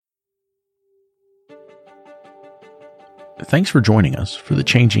Thanks for joining us for the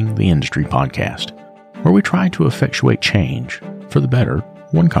Changing the Industry podcast, where we try to effectuate change for the better,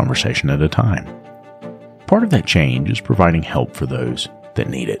 one conversation at a time. Part of that change is providing help for those that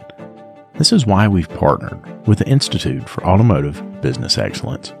need it. This is why we've partnered with the Institute for Automotive Business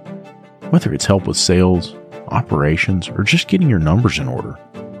Excellence. Whether it's help with sales, operations, or just getting your numbers in order,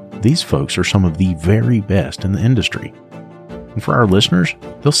 these folks are some of the very best in the industry. And for our listeners,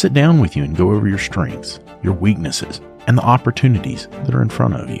 they'll sit down with you and go over your strengths, your weaknesses, and the opportunities that are in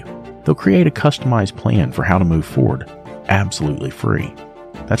front of you. They'll create a customized plan for how to move forward, absolutely free.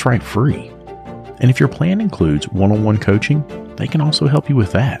 That's right, free. And if your plan includes one-on-one coaching, they can also help you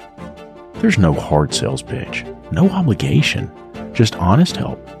with that. There's no hard sales pitch, no obligation, just honest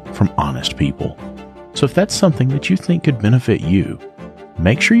help from honest people. So if that's something that you think could benefit you,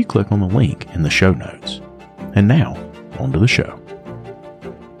 make sure you click on the link in the show notes. And now, on to the show.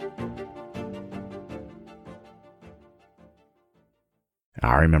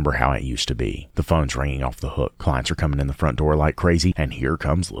 I remember how it used to be. The phone's ringing off the hook. Clients are coming in the front door like crazy, and here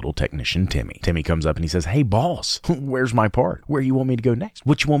comes little technician Timmy. Timmy comes up and he says, "Hey, boss, where's my part? Where you want me to go next?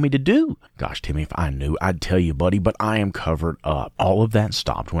 What you want me to do?" Gosh, Timmy, if I knew, I'd tell you, buddy, but I am covered up. All of that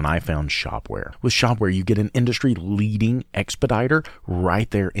stopped when I found Shopware. With Shopware, you get an industry-leading expediter right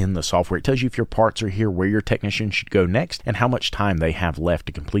there in the software. It tells you if your parts are here, where your technician should go next, and how much time they have left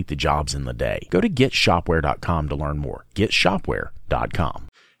to complete the jobs in the day. Go to getshopware.com to learn more. Getshopware.com.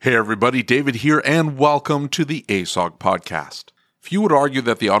 Hey everybody, David here, and welcome to the ASOG podcast. Few would argue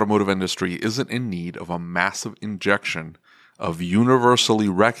that the automotive industry isn't in need of a massive injection of universally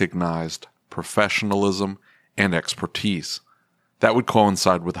recognized professionalism and expertise. That would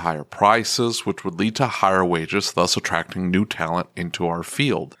coincide with higher prices, which would lead to higher wages, thus attracting new talent into our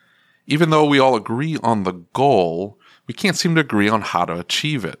field. Even though we all agree on the goal, we can't seem to agree on how to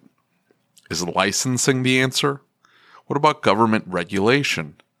achieve it. Is licensing the answer? What about government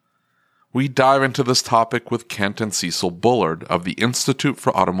regulation? We dive into this topic with Kent and Cecil Bullard of the Institute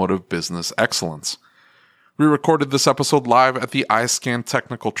for Automotive Business Excellence. We recorded this episode live at the iScan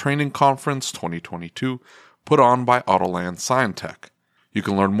Technical Training Conference 2022, put on by Autoland Scientech. You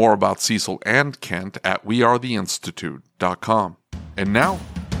can learn more about Cecil and Kent at wearetheinstitute.com. And now,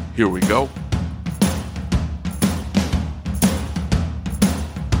 here we go.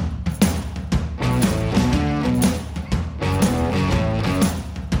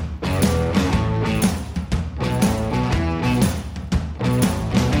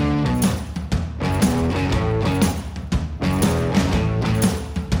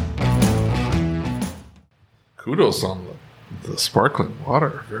 Kudos on the sparkling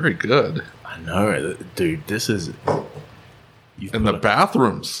water. Very good. I know, dude, this is... And the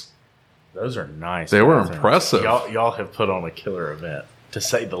bathrooms. Those are nice. They were bathrooms. impressive. Y'all have put on a killer event, to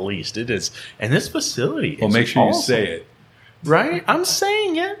say the least. It is. And this facility is make sure awesome. you say it. Right? I'm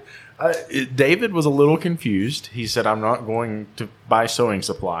saying it. David was a little confused. He said, "I'm not going to buy sewing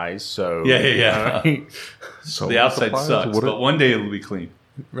supplies." So Yeah. So The outside sucks, but one day it'll be clean.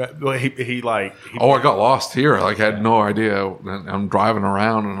 Right. Well, he I got lost here. Like, I had no idea. I'm driving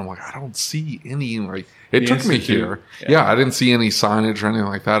around, and I'm like, I don't see any. Like, it took me here. Yeah, I didn't see any signage or anything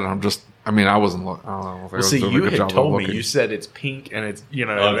like that. And I'm just, I wasn't. I don't know. If I was doing a you good had job told of me. looking. You said it's pink, and it's Ugly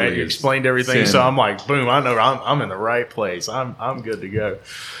and you as explained everything. sin. So I'm like, boom! I know I'm in the right place. I'm good to go.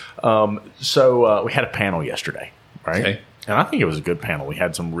 So we had a panel yesterday, right? Okay. And I think it was a good panel. We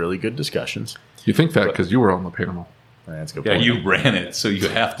had some really good discussions. You think that because you were on the panel? That's a good Yeah, point. you ran it, so you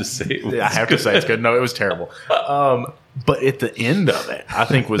have to say it was I have to say it's good. No, it was terrible. But at the end of it, I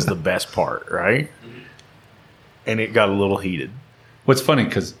think was the best part, right? And it got a little heated. What's funny,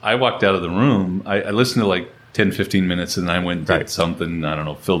 because I walked out of the room, I listened to like 10, 15 minutes, and I went and did Right. something, I don't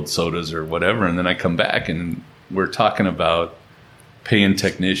know, filled sodas or whatever, and then I come back, and we're talking about paying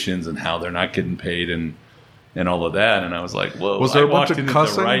technicians and how they're not getting paid and all of that, and I was like, "Whoa!" Was there I a bunch walked of in at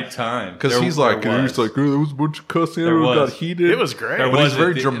cussing? the right time Because he's like, there was a bunch of cussing. There Everyone got was. heated. It was great. There But he's was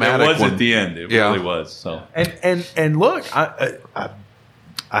very at the, dramatic There was when- at the end. It Yeah. really was. So And look,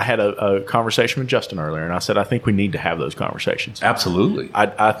 I had a conversation with Justin earlier, and I said I think we need to have those conversations. absolutely,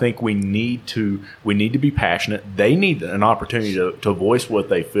 I think we need to be passionate. They need an opportunity to voice what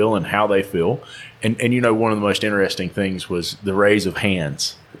they feel and how they feel. And one of the most interesting things was the raise of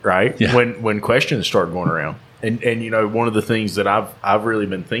hands, right? Yeah. When questions started going around. And one of the things that I've really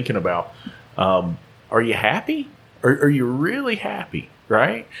been thinking about, are you happy? Are you really happy?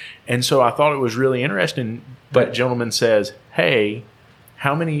 Right? And so I thought it was really interesting. But gentleman says, "Hey,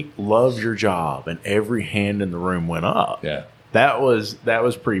 how many love your job?" And every hand in the room went up. yeah. That was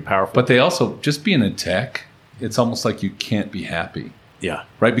pretty powerful. But they also, just being a tech, it's almost like you can't be happy, yeah,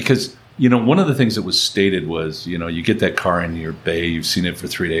 right? Because one of the things that was stated was, you get that car in your bay, you've seen it for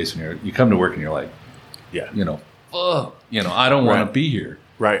 3 days, and you come to work and you're like, Yeah. I don't want to be here.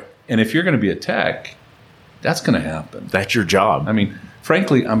 Right. And if you're going to be a tech, that's going to happen. That's your job. I mean,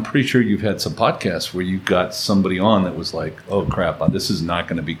 frankly, I'm pretty sure you've had some podcasts where you got somebody on that was like, oh, crap, this is not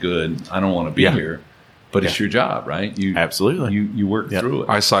going to be good. I don't want to be here. But it's your job, right? Absolutely. You work through it.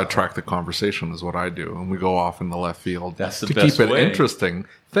 I sidetrack the conversation is what I do, and we go off in the left field. That's the to best keep it way. Interesting.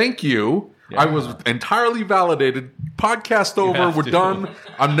 Thank you. Yeah. I was entirely validated. Podcast over. We're done.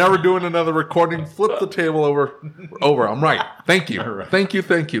 I'm never doing another recording. Flip the table over. I'm right. Thank you. Right. Thank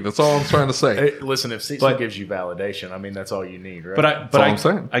you. That's all I'm trying to say. Hey, listen, if Cecil gives you validation, I mean, that's all you need, right? That's all I'm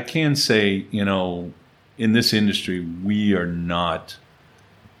saying. I can say, in this industry, we're not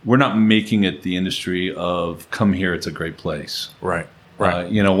making it the industry of come here, it's a great place. Right.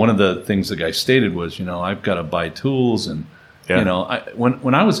 One of the things the guy stated was, I've got to buy tools and,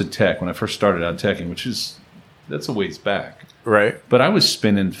 when I was a tech, when I first started out teching, that's a ways back. Right. But I was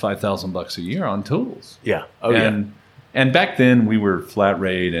spending $5,000 a year on tools. Yeah. And back then we were flat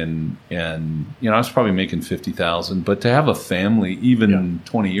rate and I was probably making $50,000, but to have a family even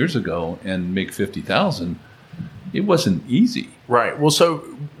 20 years ago and make $50,000, it wasn't easy. Right. Well, so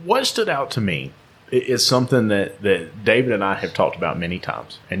what stood out to me is something that David and I have talked about many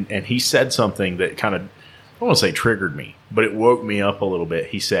times. And he said something that kind of, I don't want to say triggered me, but it woke me up a little bit.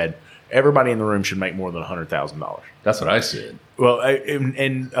 He said, everybody in the room should make more than $100,000. That's what I said. Well,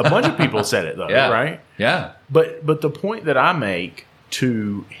 and a bunch of people said it, though, right? Yeah. But the point that I make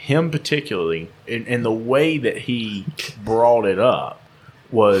to him particularly, and the way that he brought it up,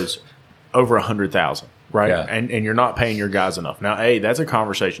 was over 100,000. Right. Yeah. And you're not paying your guys enough. Now, A, that's a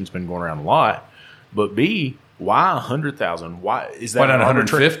conversation that's been going around a lot. But B, why 100,000? Why is that? Why not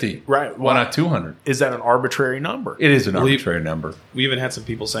 150? Right. Why not 200? Is that an arbitrary number? It is an arbitrary number. We even had some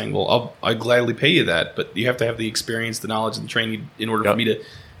people saying, well, I'd gladly pay you that, but you have to have the experience, the knowledge, and the training in order for me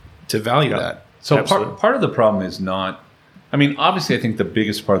to value that. So part of the problem is not, obviously I think the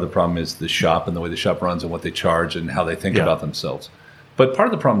biggest part of the problem is the shop and the way the shop runs and what they charge and how they think about themselves. But part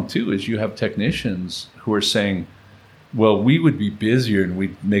of the problem, too, is you have technicians who are saying, well, we would be busier and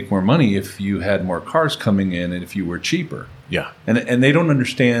we'd make more money if you had more cars coming in and if you were cheaper. Yeah. And they don't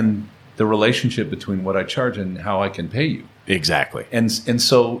understand the relationship between what I charge and how I can pay you. Exactly. And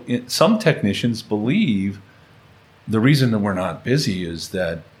so some technicians believe the reason that we're not busy is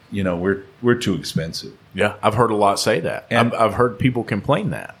that, we're too expensive. Yeah. I've heard a lot say that. And I've heard people complain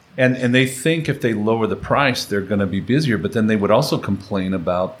that. And they think if they lower the price, they're going to be busier. But then they would also complain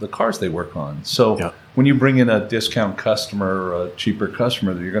about the cars they work on. So when you bring in a discount customer or a cheaper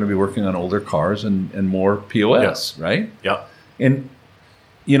customer, you're going to be working on older cars and more POS, right? Yeah. And,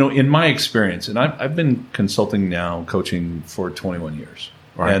 in my experience, and I've been consulting now, coaching for 21 years.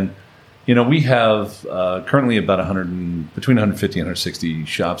 Right. And, we have currently about between 150 and 160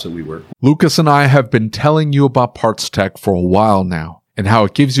 shops that we work with. Lucas and I have been telling you about Parts Tech for a while now, and how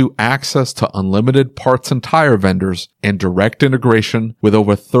it gives you access to unlimited parts and tire vendors and direct integration with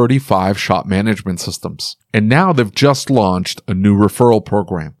over 35 shop management systems. And now they've just launched a new referral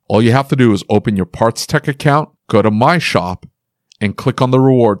program. All you have to do is open your Parts Tech account, go to My Shop, and click on the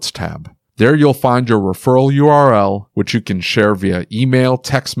Rewards tab. There you'll find your referral URL, which you can share via email,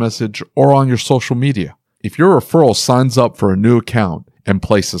 text message, or on your social media. If your referral signs up for a new account and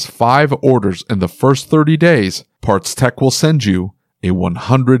places 5 orders in the first 30 days, Parts Tech will send you a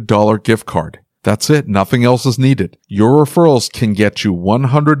 $100 gift card. That's it. Nothing else is needed. Your referrals can get you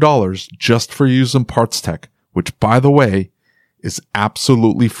 $100 just for using Parts Tech, which, by the way, is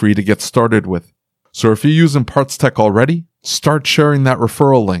absolutely free to get started with. So if you're using Parts Tech already, start sharing that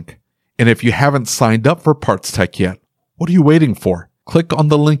referral link. And if you haven't signed up for Parts Tech yet, what are you waiting for? Click on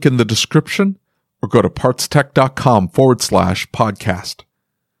the link in the description or go to partstech.com/podcast.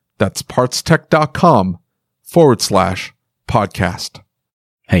 That's partstech.com/podcast.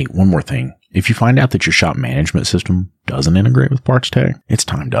 Hey, one more thing. If you find out that your shop management system doesn't integrate with Parts Tech, it's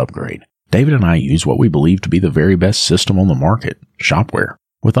time to upgrade. David and I use what we believe to be the very best system on the market, Shopware.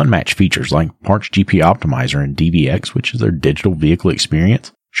 With unmatched features like Parts GP Optimizer and DVX, which is their digital vehicle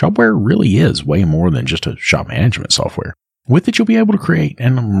experience, Shopware really is way more than just a shop management software. With it, you'll be able to create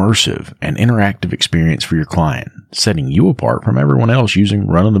an immersive and interactive experience for your client, setting you apart from everyone else using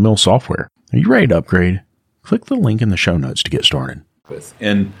run-of-the-mill software. Are you ready to upgrade? Click the link in the show notes to get started.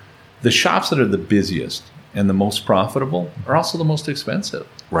 And the shops that are the busiest and the most profitable are also the most expensive.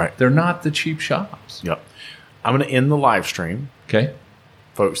 Right. They're not the cheap shops. Yep. I'm going to end the live stream. Okay.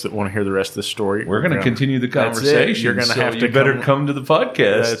 Folks that want to hear the rest of the story, we're going to continue the conversation. You're going to have to better come to the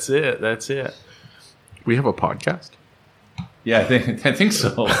podcast. That's it. We have a podcast? Yeah, I think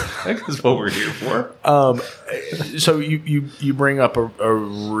so. I think that's what we're here for. So you bring up a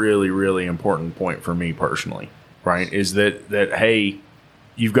really, really important point for me personally, right? Is that hey,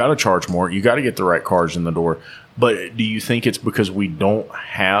 you've got to charge more. You got to get the right cars in the door. But do you think it's because we don't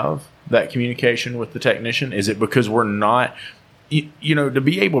have that communication with the technician? Is it because we're not, to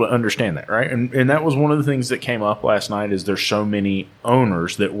be able to understand that, right? And that was one of the things that came up last night is there's so many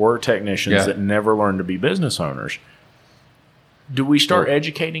owners that were technicians that never learned to be business owners. Do we start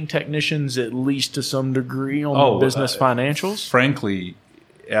educating technicians at least to some degree on the business financials? Frankly,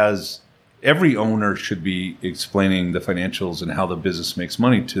 as every owner should be explaining the financials and how the business makes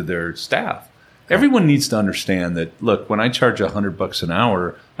money to their staff. Everyone needs to understand that, look, when I charge $100 an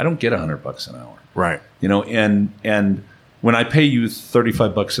hour, I don't get $100 an hour. Right. And when I pay you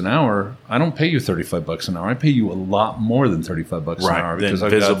 $35 an hour, I don't pay you $35 an hour. I pay you a lot more than $35 an hour because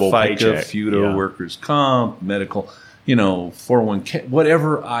I've got FICA, FUTA, workers' comp, medical, 401k,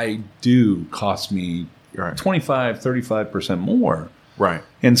 whatever I do costs me 25, 35% more. Right.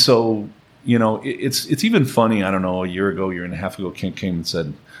 And so, it's even funny. I don't know, a year and a half ago, Ken came and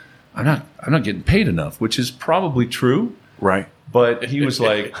said, I'm not getting paid enough, which is probably true. Right. But he was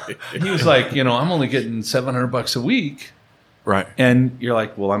like, I'm only getting $700 a week. Right. And you're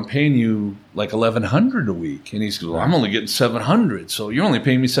like, well, I'm paying you like $1,100 a week. And he says, well, I'm only getting $700. So you're only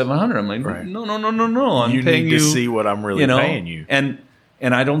paying me $700. I'm like, no. I'm paying you to see what I'm really paying you. And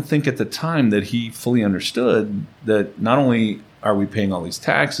I don't think at the time that he fully understood that not only are we paying all these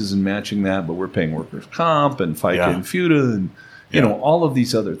taxes and matching that, but we're paying workers' comp and FICA and FUTA and all of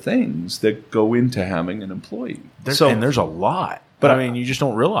these other things that go into having an employee. And there's a lot. But you just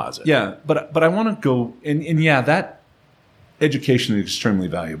don't realize it. Yeah. But I want to go and that education is extremely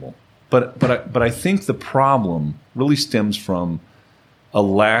valuable. But I think the problem really stems from a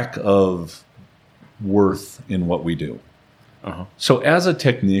lack of worth in what we do. Uh-huh. So as a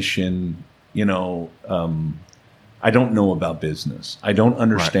technician, I don't know about business. I don't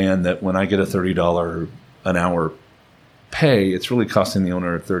understand that when I get a $30 an hour pay, it's really costing the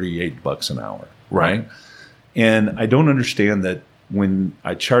owner $38 an hour, right? And I don't understand that when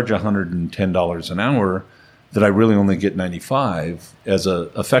I charge $110 an hour, that I really only get $95 as a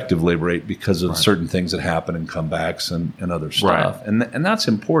effective labor rate because of certain things that happen and comebacks and other stuff. Right. And that's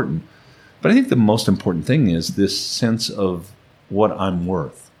important. But I think the most important thing is this sense of what I'm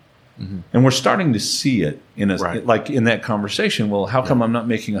worth. Mm-hmm. And we're starting to see it like in that conversation. Well, how come I'm not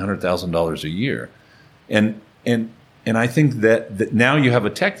making $100,000 a year? And I think that now you have a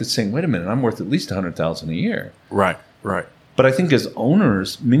tech that's saying, wait a minute, I'm worth at least $100,000 a year. Right. But I think as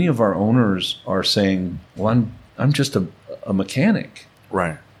owners, many of our owners are saying, well, I'm just a mechanic.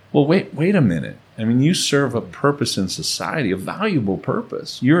 Right. Well, wait a minute. I mean, you serve a purpose in society, a valuable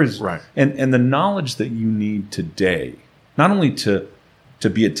purpose. And the knowledge that you need today, not only to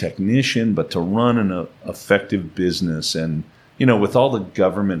be a technician, but to run an effective business and, with all the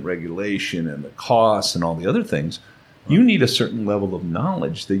government regulation and the costs and all the other things, you need a certain level of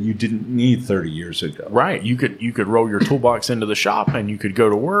knowledge that you didn't need 30 years ago. Right. You could roll your toolbox into the shop and you could go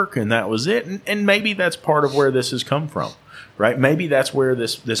to work and that was it. And maybe that's part of where this has come from, right? Maybe that's where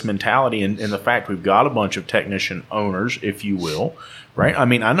this mentality and the fact we've got a bunch of technician owners, if you will, right? I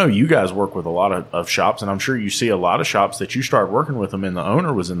mean, I know you guys work with a lot of shops, and I'm sure you see a lot of shops that you start working with them and the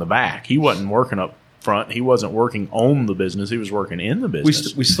owner was in the back. He wasn't working up front. He wasn't working on the business. He was working in the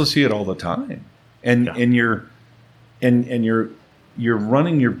business. We still see it all the time. And you're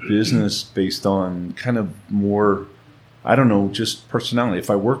running your business based on kind of more, I don't know, just personality.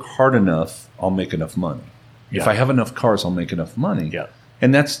 If I work hard enough, I'll make enough money. Yeah. If I have enough cars, I'll make enough money. Yeah.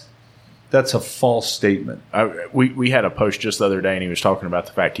 And that's a false statement. We had a post just the other day, and he was talking about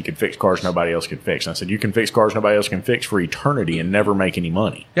the fact he could fix cars nobody else could fix. And I said, you can fix cars nobody else can fix for eternity and never make any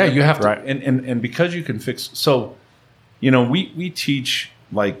money. Yeah, you have to. Right? And because you can fix, so, we teach,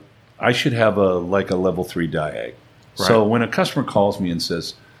 like, I should have a level 3 diag. Right. So when a customer calls me and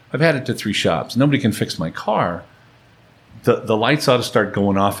says, I've had it to 3 shops, nobody can fix my car, the lights ought to start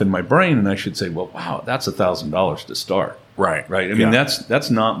going off in my brain, and I should say, well, wow, that's $1,000 to start. Right. I mean, that's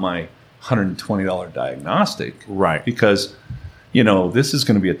not my $120 diagnostic. Right. Because, this is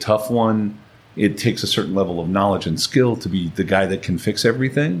going to be a tough one. It takes a certain level of knowledge and skill to be the guy that can fix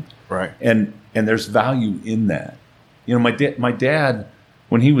everything. Right. And there's value in that. My dad,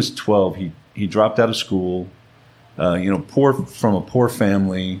 when he was 12, he dropped out of school. From a poor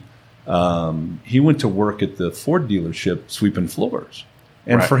family. He went to work at the Ford dealership sweeping floors.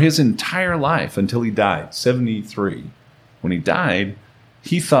 And for his entire life, until he died, 73, when he died,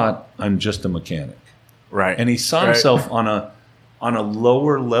 he thought, I'm just a mechanic. Right. And he saw himself on on a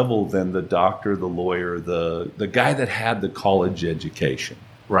lower level than the doctor, the lawyer, the guy that had the college education.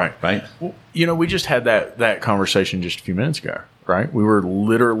 Right. Right. Well, we just had that conversation just a few minutes ago, right? We were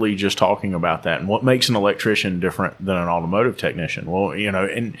literally just talking about that and what makes an electrician different than an automotive technician. Well,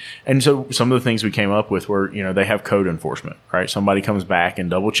 and so some of the things we came up with were, they have code enforcement, right? Somebody comes back and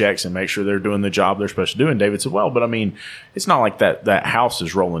double checks and makes sure they're doing the job they're supposed to do. And David said, well, but I mean, it's not like that house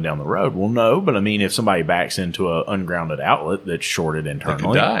is rolling down the road. Well, no, but I mean, if somebody backs into an ungrounded outlet that's shorted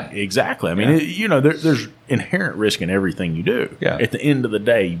internally, they could die. Exactly. I mean, there's inherent risk in everything you do. Yeah. At the end of the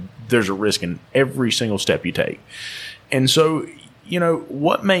day, there's a risk in every single step you take. And so,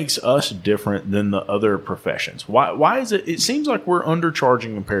 what makes us different than the other professions? Why is it? It seems like we're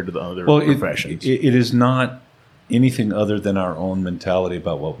undercharging compared to the other professions. It is not anything other than our own mentality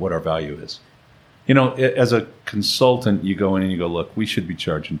about what our value is. As a consultant, you go in and you go, look, we should be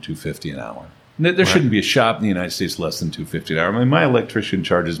charging $250 an hour. There shouldn't be a shop in the United States less than $250 an hour. I mean, my electrician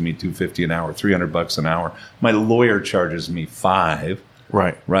charges me $250 an hour, $300 an hour. My lawyer charges me $5.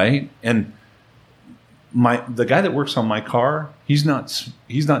 Right. And the guy that works on my car, he's not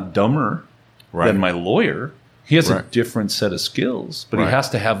dumber than my lawyer. He has a different set of skills, but he has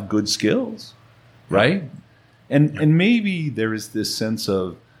to have good skills, right? And maybe there is this sense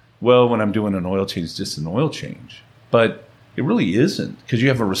of, well, when I'm doing an oil change, it's just an oil change, but it really isn't, because you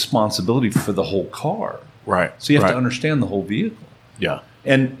have a responsibility for the whole car, right? So you have to understand the whole vehicle. Yeah,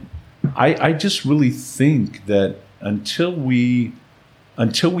 and I just really think that until we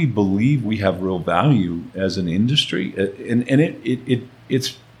believe we have real value as an industry, and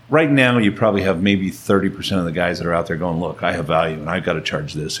it's right now, you probably have maybe 30% of the guys that are out there going, look, I have value and I've got to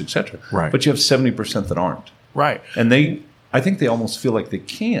charge this, etc. Right. But you have 70% that aren't. Right. And I think they almost feel like they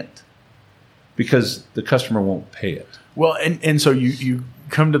can't because the customer won't pay it. Well, and so you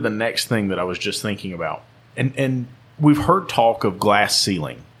come to the next thing that I was just thinking about. And we've heard talk of glass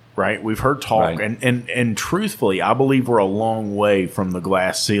ceiling. Right. We've heard talk and truthfully, I believe we're a long way from the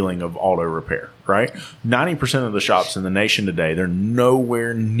glass ceiling of auto repair. Right. 90% of the shops in the nation today, they're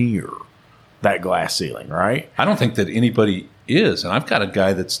nowhere near that glass ceiling. Right. I don't think that anybody is. And I've got a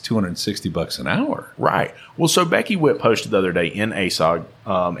guy that's $260 an hour. Right. Well, so Becky Whitt posted the other day in ASOG,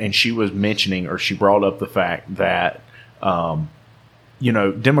 and she was mentioning, or she brought up the fact that,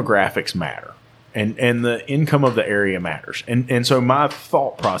 demographics matter. And the income of the area matters. And so my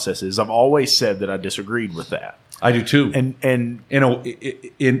thought process is I've always said that I disagreed with that. I do too. And in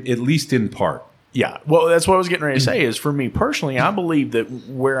at least in part. Yeah. Well, that's what I was getting ready to say is for me personally, I believe that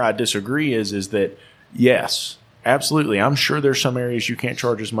where I disagree is that, yes, absolutely. I'm sure there's some areas you can't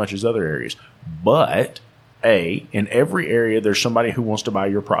charge as much as other areas. But, in every area, there's somebody who wants to buy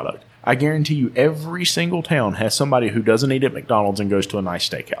your product. I guarantee you every single town has somebody who doesn't eat at McDonald's and goes to a nice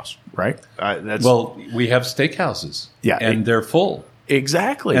steakhouse, right? Well, we have steakhouses. Yeah. And they're full.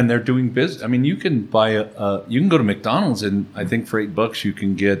 Exactly. And they're doing business. I mean, you can buy you can go to McDonald's and I think for $8 you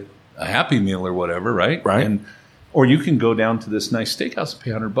can get a Happy Meal or whatever, right? Right. Or you can go down to this nice steakhouse and pay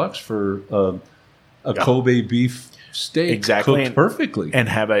 $100 for a Kobe beef steak cooked perfectly and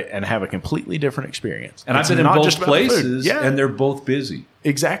have a completely different experience. And I've been in both places, and they're both busy.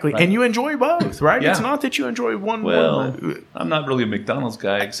 Exactly, right. And you enjoy both, right? Yeah. It's not that you enjoy one. Well, I'm not really a McDonald's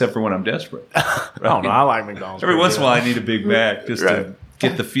guy, except for when I'm desperate. Right? Oh no, I like McDonald's. Every once in a while, I need a Big Mac just to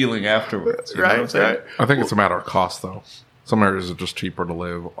get the feeling afterwards. You know what I'm saying? Right. I think it's a matter of cost, though. Some areas are just cheaper to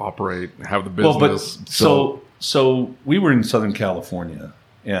live, operate, have the business. Well, but so we were in Southern California,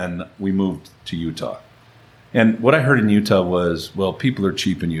 and we moved to Utah. And what I heard in Utah was, well, people are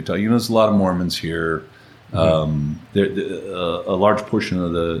cheap in Utah. There's a lot of Mormons here. A large portion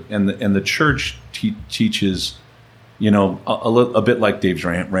of the church teaches, a bit like Dave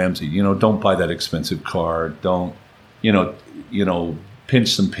Ramsey. Don't buy that expensive car. Don't, pinch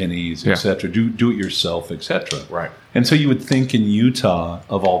some pennies, etc. Do it yourself, etc. Right. And so you would think in Utah,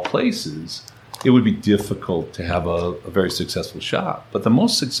 of all places, it would be difficult to have a very successful shop. But the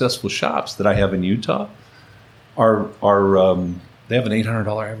most successful shops that I have in Utah are they have an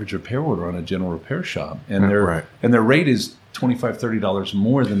 $800 average repair order on a general repair shop, and their rate is $25, $30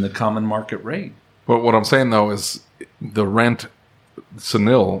 more than the common market rate. But what I'm saying though is the rent.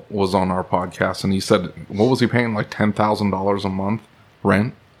 Cecil was on our podcast, and he said, what was he paying, like $10,000 a month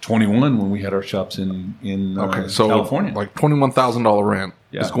rent? 21 when we had our shops in California. Like $21,000 rent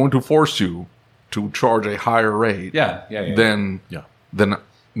is going to force you to charge a higher rate than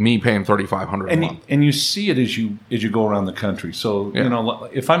me paying $3,500 a month. And you see it as you go around the country. So,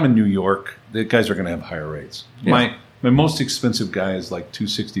 if I'm in New York, the guys are going to have higher rates. Yeah. My most expensive guy is like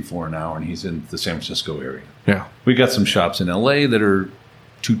 $264 an hour, and he's in the San Francisco area. Yeah. We got some shops in LA that are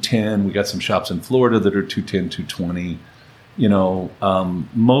 $210. We got some shops in Florida that are $210, $220.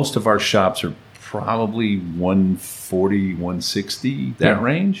 most of our shops are probably 140, 160, that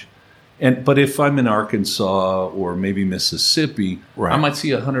range. But if I'm in Arkansas or maybe Mississippi, I might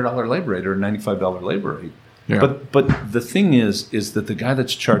see a $100 labor rate or a $95 labor rate. Yeah. But the thing is that the guy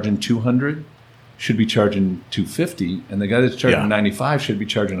that's charging $200 should be charging $250, and the guy that's charging $95 should be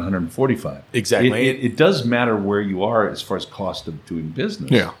charging $145. Exactly. It does matter where you are as far as cost of doing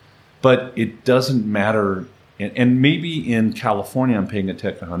business. Yeah. But it doesn't matter. And maybe in California, I'm paying a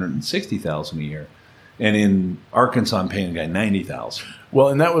tech $160,000 a year, and in Arkansas, I'm paying a guy $90,000. Well,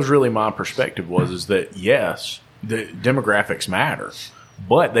 and that was really my perspective is that yes, the demographics matter,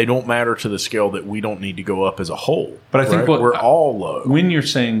 but they don't matter to the scale that we don't need to go up as a whole. But I think we're all low. When you're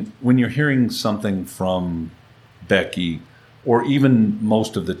hearing something from Becky, or even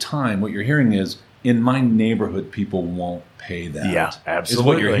most of the time, what you're hearing is, in my neighborhood, people won't pay that. Yeah, absolutely. Is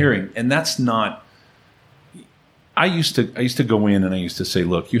what you're hearing, and that's not. I used to go in and I used to say,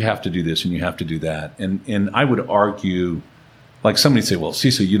 look, you have to do this and you have to do that, and I would argue. Like somebody say, well,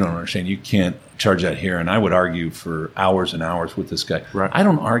 Cecil, you don't understand. You can't charge that here. And I would argue for hours and hours with this guy. Right. I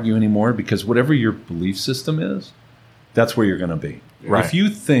don't argue anymore because whatever your belief system is, that's where you're going to be. Right. If you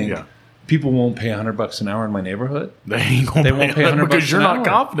think people won't pay $100 an hour in my neighborhood, they won't pay $100 because you're not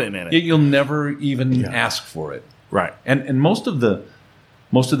confident in it. You'll never even ask for it. Right. And most of the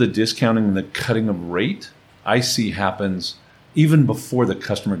discounting and the cutting of rate I see happens even before the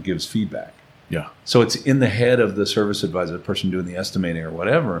customer gives feedback. Yeah. So it's in the head of the service advisor, the person doing the estimating or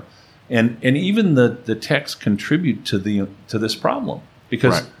whatever, and even the techs contribute to this problem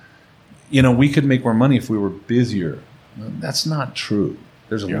because we could make more money if we were busier. That's not true.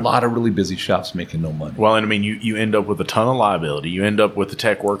 There's a lot of really busy shops making no money. Well, and I mean, you end up with a ton of liability. You end up with the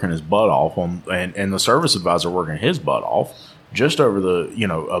tech working his butt off and the service advisor working his butt off just over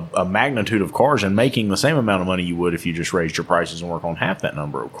a magnitude of cars and making the same amount of money you would if you just raised your prices and work on half that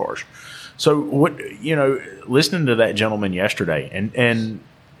number of cars. So listening to that gentleman yesterday, and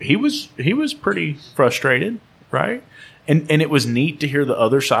he was pretty frustrated, right? And it was neat to hear the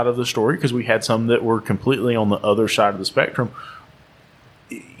other side of the story because we had some that were completely on the other side of the spectrum.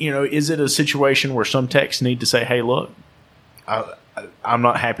 Is it a situation where some techs need to say, hey, look, I'm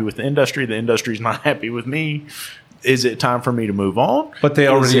not happy with the industry. The industry's not happy with me. Is it time for me to move on? But they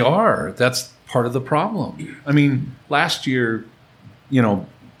already are. That's part of the problem. I mean, last year,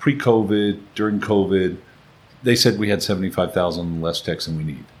 pre-COVID, during COVID, they said we had 75,000 less techs than we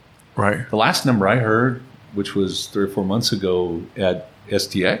need. Right. The last number I heard, which was 3 or 4 months ago at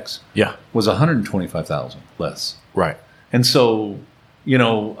STX, was 125,000 less. Right. And so,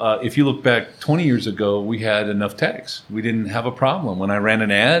 if you look back 20 years ago, we had enough techs. We didn't have a problem. When I ran an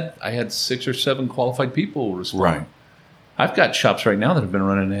ad, I had 6 or 7 qualified people respond. Right. I've got shops right now that have been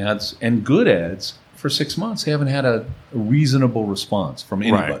running ads and good ads for 6 months. They haven't had a reasonable response from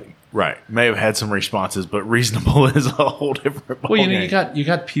anybody. Right. May have had some responses, but reasonable is a whole different ballgame. Well, you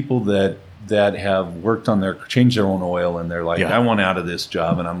got people that have worked on changed their own oil, and they're like, I want out of this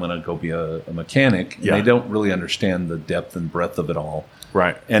job, and I'm going to go be a mechanic. And they don't really understand the depth and breadth of it all.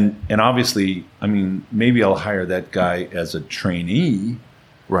 Right. And obviously, I mean, maybe I'll hire that guy as a trainee.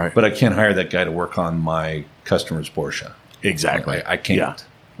 Right. But I can't hire that guy to work on my customer's Porsche. Exactly. I can't. Yeah.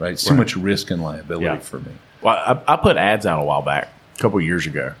 Right. It's too much risk and liability for me. Well, I put ads out a while back, a couple of years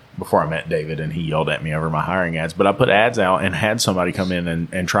ago, before I met David, and he yelled at me over my hiring ads. But I put ads out and had somebody come in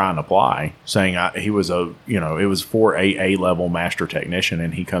and try and apply, saying it was for a A-level master technician,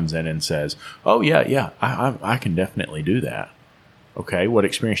 and he comes in and says, "Oh yeah, I can definitely do that." Okay, what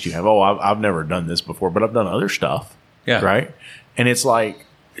experience do you have? Oh, I've never done this before, but I've done other stuff. Yeah. Right. And it's like,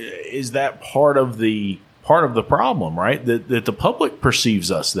 is that part of the problem, right? That the public perceives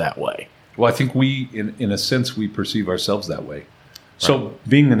us that way. Well, I think we, in a sense, we perceive ourselves that way. Right. So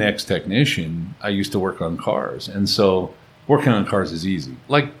being an ex-technician, I used to work on cars. And so working on cars is easy,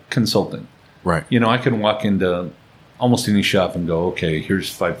 like consulting. Right. I can walk into almost any shop and go, okay, here's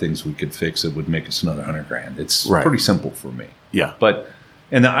 5 things we could fix that would make us another $100,000. It's pretty simple for me. Yeah.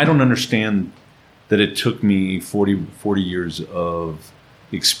 And I don't understand that it took me 40 years of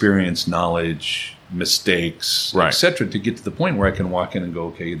experience, knowledge, mistakes, et cetera, to get to the point where I can walk in and go,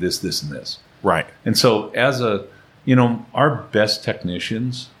 okay, this, and this. Right. And so as our best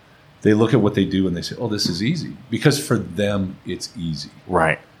technicians, they look at what they do and they say, oh, this is easy. Because for them, it's easy.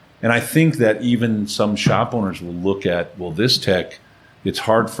 Right. And I think that even some shop owners will look at, well, this tech, it's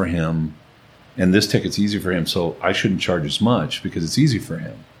hard for him, and this tech, it's easy for him, so I shouldn't charge as much because it's easy for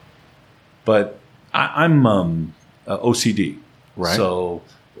him. But I'm OCD. Right. So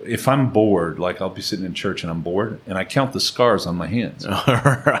if I'm bored, like I'll be sitting in church and I'm bored, and I count the scars on my hands,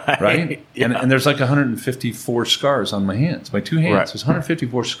 right? Yeah. And there's like 154 scars on my hands. My two hands, Right. there's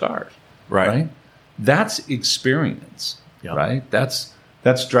 154 scars, Right. That's experience, Yep. right? That's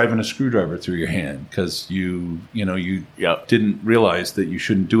driving a screwdriver through your hand because you Yep. didn't realize that you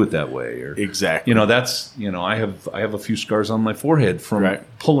shouldn't do it that way, or Exactly. I have a few scars on my forehead from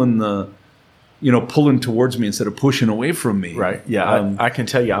Right. pulling towards me instead of pushing away from me. Right. Yeah. I can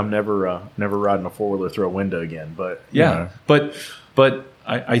tell you, I'm never riding a 4-wheeler through a window again. But you Yeah. know. But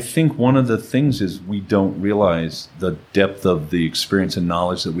I think one of the things is we don't realize the depth of the experience and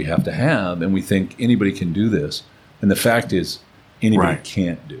knowledge that we have to have, and we think anybody can do this. And the fact is, anybody Right.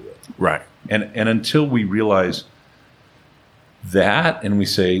 can't do it. Right. And until we realize that, and we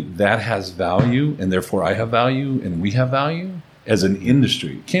say that has value, and therefore I have value, and we have value as an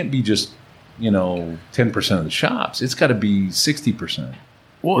industry, it can't be just 10% of the shops. It's got to be 60%.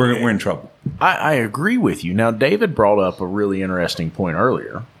 Well, We're in trouble. I agree with you. Now, David brought up a really interesting point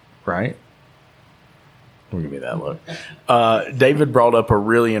earlier, right? Don't give me that look. David brought up a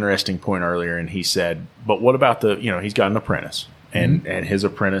really interesting point earlier, and he said, but what about he's got an apprentice, and his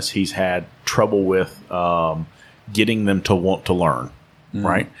apprentice, he's had trouble with getting them to want to learn,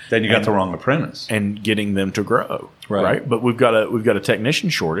 right? Then you got the wrong apprentice. And getting them to grow, Right. right? But we've got a technician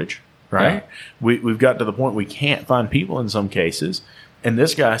shortage, right? Yeah. We've got to the point we can't find people in some cases. And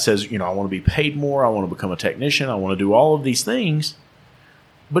this guy says, I want to be paid more. I want to become a technician. I want to do all of these things.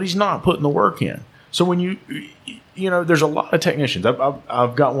 But he's not putting the work in. So when there's a lot of technicians.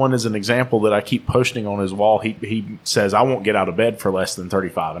 I've got one as an example that I keep posting on his wall. He says, I won't get out of bed for less than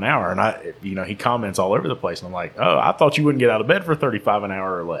 $35 an hour. And he comments all over the place. And I'm like, oh, I thought you wouldn't get out of bed for $35 an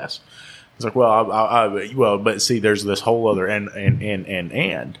hour or less. He's like, well, but see, there's this whole other and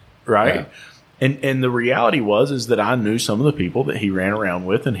right. Yeah. And the reality is that I knew some of the people that he ran around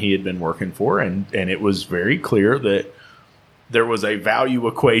with and he had been working for, and it was very clear that there was a value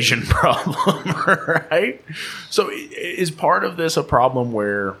equation problem, right? So is part of this a problem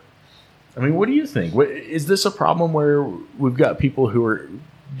where, what do you think? Is this a problem where we've got people who are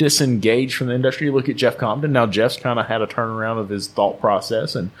disengaged from the industry? You look at Jeff Compton. Now, Jeff's kind of had a turnaround of his thought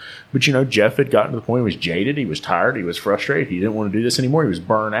process. But Jeff had gotten to the point he was jaded. He was tired. He was frustrated. He didn't want to do this anymore. He was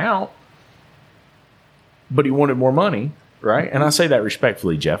burnt out. But he wanted more money, right? And I say that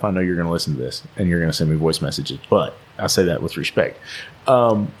respectfully, Jeff. I know you're going to listen to this and you're going to send me voice messages, but I say that with respect.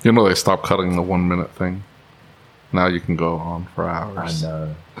 They stopped cutting the 1 minute thing. Now you can go on for hours.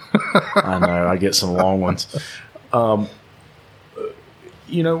 I know. I get some long ones. What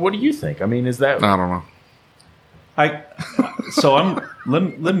do you think? Is that? I don't know.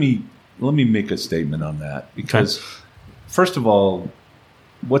 Let me make a statement on that, because first of all,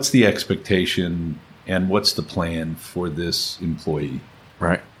 what's the expectation and what's the plan for this employee?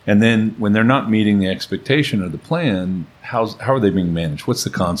 Right. And then when they're not meeting the expectation or the plan, how are they being managed? What's the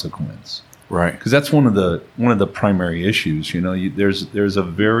consequence? Right. Because that's one of the primary issues. There's a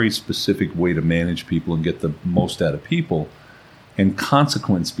very specific way to manage people and get the most out of people, and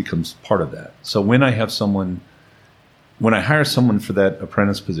consequence becomes part of that. So when I hire someone for that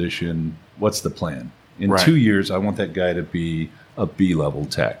apprentice position, what's the plan? In 2 years, I want that guy to be a B-level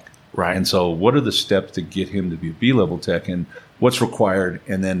tech. Right. And so what are the steps to get him to be a B-level tech, and what's required?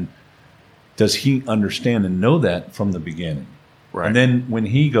 And then does he understand and know that from the beginning? Right. And then when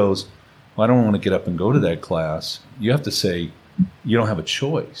he goes, well, I don't want to get up and go to that class, you have to say, you don't have a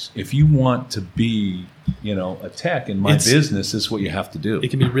choice. If you want to be, a tech in my business, this is what you have to do. It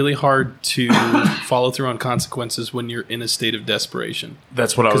can be really hard to follow through on consequences when you're in a state of desperation.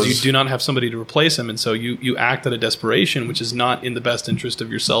 That's what I was. Because you do not have somebody to replace him, and so you act out of desperation, which is not in the best interest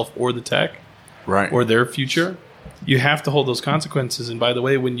of yourself or the tech, right, or their future. You have to hold those consequences, and by the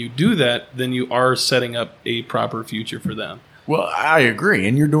way, when you do that, then you are setting up a proper future for them. Well, I agree,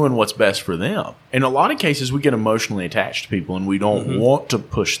 and you're doing what's best for them. In a lot of cases, we get emotionally attached to people, and we don't want to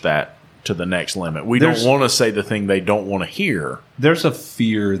push that to the next limit. We don't want to say the thing they don't want to hear. There's a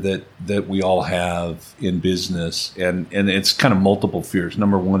fear that we all have in business, and it's kind of multiple fears.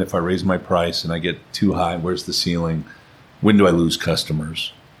 Number one, if I raise my price and I get too high, where's the ceiling? When do I lose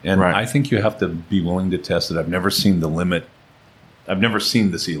customers? And right. I think you have to be willing to test it. I've never seen the limit. I've never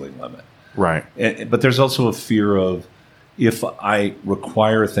seen the ceiling limit. Right. But there's also a fear of, if I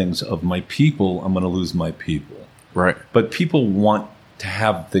require things of my people, I'm going to lose my people. Right. But people want to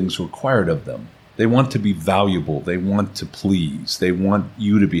have things required of them. They want to be valuable. They want to please. They want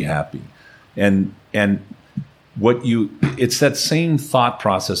you to be happy. And it's that same thought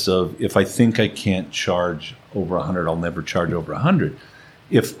process of, if I think I can't charge over 100, I'll never charge over 100.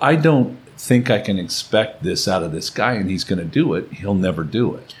 If I don't think I can expect this out of this guy and he's going to do it, he'll never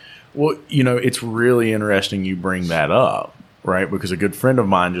do it. Well, it's really interesting you bring that up, right? Because a good friend of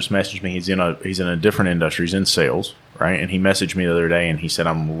mine just messaged me. He's in a different industry. He's in sales, right? And he messaged me the other day and he said,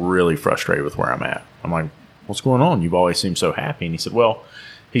 I'm really frustrated with where I'm at. I'm like, what's going on? You've always seemed so happy. And he said, well,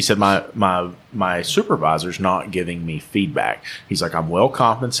 my supervisor's not giving me feedback. He's like, I'm well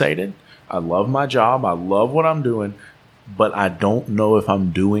compensated. I love my job. I love what I'm doing, but I don't know if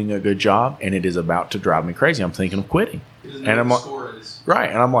I'm doing a good job, and it is about to drive me crazy. I'm thinking of quitting. And I'm like, right.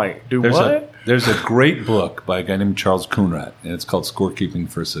 And I'm like, There's a great book by a guy named Charles Kunrat, and it's called Scorekeeping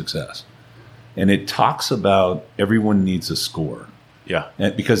for Success. And it talks about everyone needs a score. Yeah.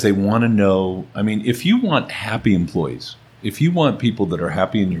 Because they want to know, I mean, if you want happy employees, if you want people that are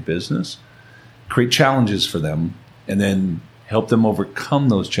happy in your business, create challenges for them and then help them overcome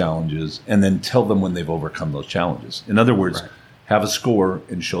those challenges and then tell them when they've overcome those challenges. In other words, have a score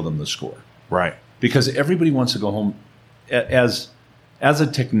and show them the score. Right. Because everybody wants to go home as a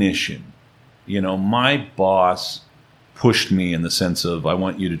technician. My boss pushed me in the sense of, I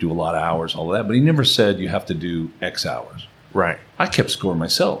want you to do a lot of hours, all of that, but he never said you have to do X hours. Right. I kept score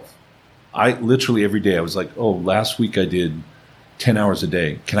myself. I literally every day I was like, oh, last week I did 10 hours a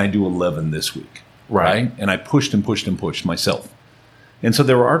day. Can I do 11 this week? Right. And I pushed and pushed and pushed myself. And so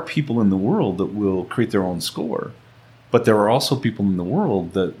there are people in the world that will create their own score. But there are also people in the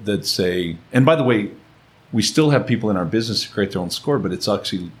world that say, and by the way, we still have people in our business to create their own score, but it's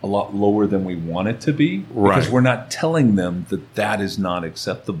actually a lot lower than we want it to be. Right. Because we're not telling them that is not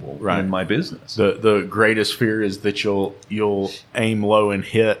acceptable in my business. The greatest fear is that you'll aim low and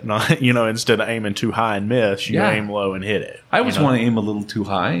hit, not instead of aiming too high and miss, you aim low and hit it. I always want to aim a little too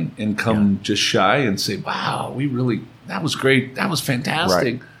high and come just shy and say, wow, that was great. That was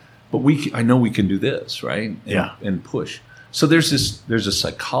fantastic. Right. But I know we can do this, right? And push. So there's a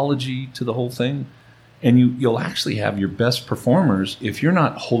psychology to the whole thing. And you'll actually have your best performers, if you're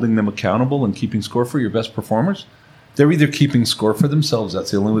not holding them accountable and keeping score for your best performers, they're either keeping score for themselves,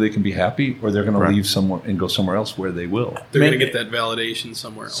 that's the only way they can be happy, or they're going to leave somewhere and go somewhere else where they will. They're going to get that validation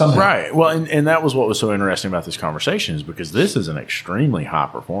somewhere else. Right. Well, and that was what was so interesting about this conversation, is because this is an extremely high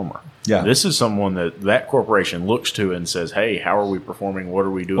performer. Yeah. This is someone that corporation looks to and says, hey, how are we performing? What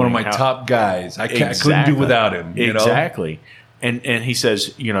are we doing? One of my top guys. I couldn't do without him. Exactly. And he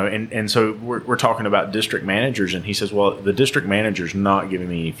says, and so we're talking about district managers, and he says, well, the district manager's not giving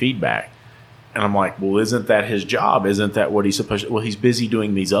me any feedback. And I'm like, well, isn't that his job? Isn't that what he's supposed to? Well, he's busy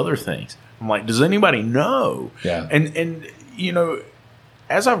doing these other things. I'm like, does anybody know? Yeah. And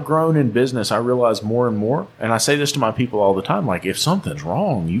as I've grown in business, I realize more and more, and I say this to my people all the time, like, if something's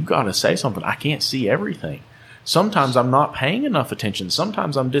wrong, you've got to say something. I can't see everything. Sometimes I'm not paying enough attention.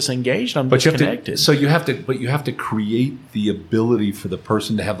 Sometimes I'm disengaged. I'm disconnected. You have to create the ability for the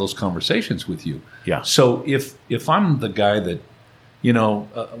person to have those conversations with you. Yeah. So if I'm the guy that,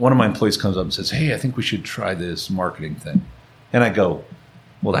 one of my employees comes up and says, hey, I think we should try this marketing thing. And I go,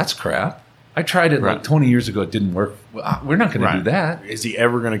 well, that's crap. I tried it like 20 years ago. It didn't work. Well, we're not going to do that. Is he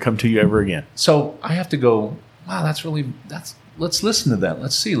ever going to come to you ever again? So I have to go, wow, let's listen to that.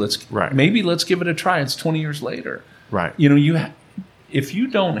 Let's see. Maybe let's give it a try. It's 20 years later. Right. If you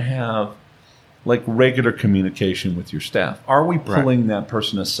don't have like regular communication with your staff, are we pulling that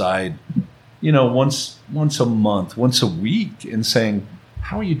person aside, once a month, once a week, and saying,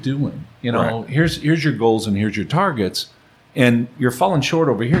 how are you doing? Here's your goals and here's your targets. And you're falling short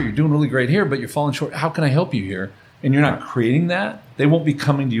over here. You're doing really great here, but you're falling short. How can I help you here? And you're not creating that. They won't be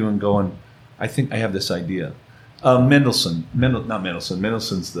coming to you and going, I think I have this idea. Mendelssohn's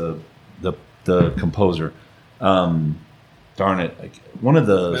the composer. Darn it. One of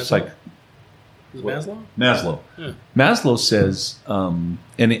the Maslow? Maslow. Yeah. Maslow says,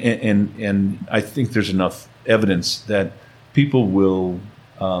 and I think there's enough evidence that people will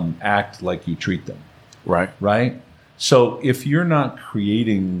act like you treat them. Right? So if you're not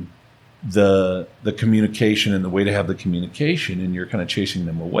creating the communication and the way to have the communication, and you're kind of chasing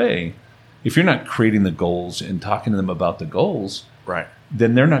them away, if you're not creating the goals and talking to them about the goals,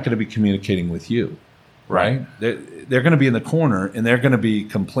 then they're not going to be communicating with you. Right? They're going to be in the corner and they're going to be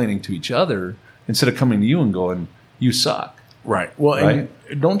complaining to each other instead of coming to you and going, you suck. Right. Well, and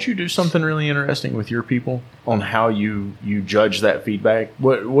don't you do something really interesting with your people on how you judge that feedback?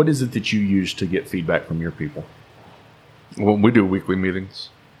 What is it that you use to get feedback from your people? Well, we do weekly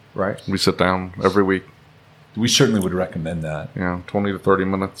meetings. Right. We sit down every week. We certainly would recommend that. Yeah, 20 to 30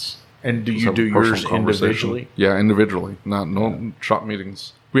 minutes. And do you do yours individually? Yeah, individually. No shop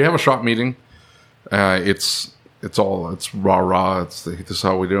meetings. We have a shop meeting. It's rah-rah. This is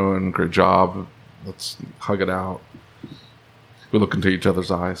how we're doing. Great job. Let's hug it out. We look into each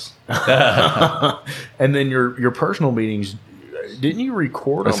other's eyes. And then your personal meetings, didn't you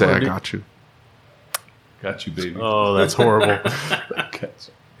record I them? say, I got you. Got you, baby. Oh, that's horrible.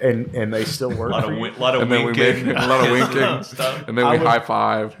 And they still work for you? lot of And then we make winking. a lot of winking. And then we high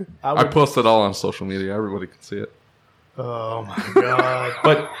five. I post it all on social media. Everybody can see it. Oh, my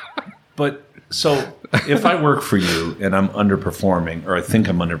God. But so if I work for you and I'm underperforming, or I think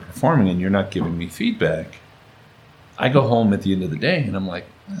I'm underperforming, and you're not giving me feedback, I go home at the end of the day and I'm like,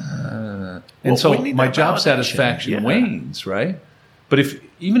 and Well, so we need my that job validation. satisfaction Yeah. wanes, right? But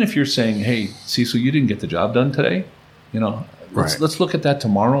even if you're saying, hey, Cecil, you didn't get the job done today, Right. let's look at that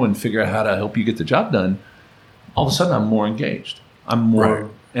tomorrow and figure out how to help you get the job done. All of a sudden, I'm more engaged. I'm more,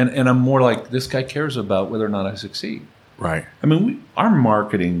 Right. and I'm more like, this guy cares about whether or not I succeed. Right. I mean, our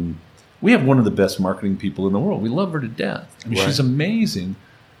marketing, we have one of the best marketing people in the world. We love her to death. I mean, Right. she's amazing.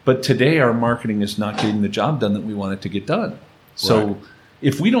 But today, our marketing is not getting the job done that we want it to get done. So Right.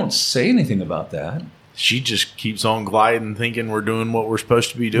 if we don't say anything about that, She just keeps on gliding, thinking we're doing what we're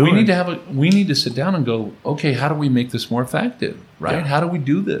supposed to be doing. we need to sit down and go, okay, how do we make this more effective? Right? Yeah. How do we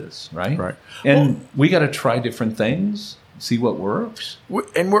do this? Right? Right. And we got to try different things, see what works.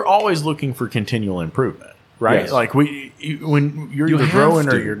 And we're always looking for continual improvement, right? Yes. Like when you're You either have growing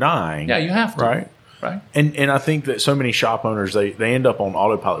or to. you're dying. Yeah, you have to. Right. Right. And I think that so many shop owners, they end up on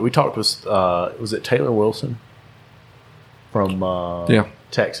autopilot. We talked with, was it Taylor Wilson from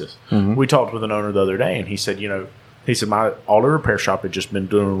Texas? Mm-hmm. We talked with an owner the other day, and he said, my auto repair shop had just been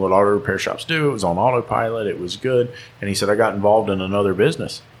doing what auto repair shops do. It was on autopilot. It was good. And he said, I got involved in another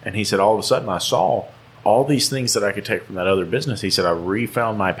business. And he said, all of a sudden I saw all these things that I could take from that other business. He said, I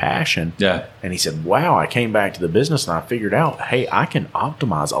refound my passion. Yeah. And he said, wow, I came back to the business and I figured out, hey, I can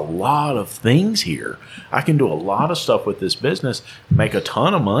optimize a lot of things here. I can do a lot of stuff with this business, make a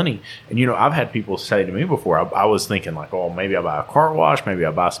ton of money. And, I've had people say to me before, I was thinking like, oh, maybe I buy a car wash, maybe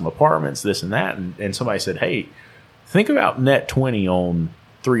I buy some apartments, this and that. And somebody said, hey, think about net 20 on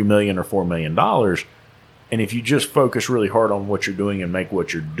 $3 million or $4 million. And if you just focus really hard on what you're doing and make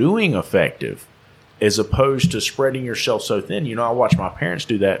what you're doing effective, as opposed to spreading yourself so thin. I watched my parents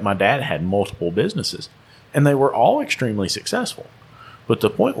do that. My dad had multiple businesses, and they were all extremely successful. But the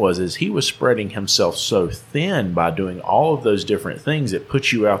point is he was spreading himself so thin by doing all of those different things that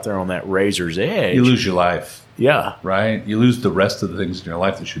puts you out there on that razor's edge. You lose your life. Yeah. Right? You lose the rest of the things in your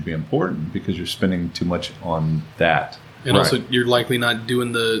life that should be important because you're spending too much on that. And Right. also, you're likely not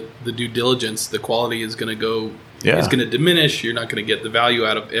doing the due diligence. The quality is going to go. Yeah. It's going to diminish. You're not going to get the value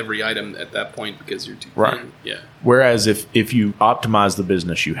out of every item at that point because you're too Right. thin. Yeah. Whereas if you optimize the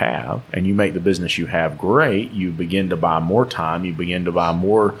business you have and you make the business you have great, you begin to buy more time, you begin to buy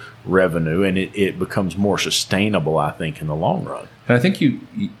more revenue, and it becomes more sustainable, I think, in the long run. And I think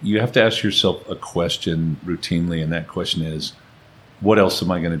you have to ask yourself a question routinely, and that question is, what else am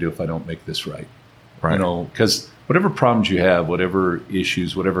I going to do if I don't make this right? Right. Because whatever problems you have, whatever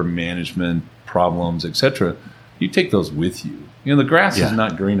issues, whatever management problems, etc., you take those with you. The grass is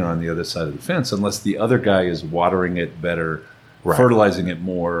not greener on the other side of the fence unless the other guy is watering it better, Right. fertilizing it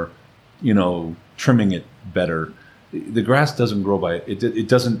more, trimming it better. The grass doesn't grow by it. It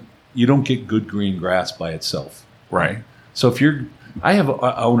doesn't. You don't get good green grass by itself. Right. So I have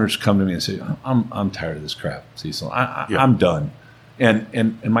owners come to me and say, I'm tired of this crap, Cecil. Yeah. I'm done.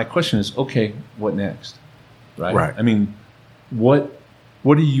 And my question is, okay, what next? Right. I mean, what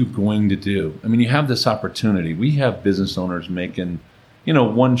are you going to do? I mean, you have this opportunity. We have business owners making,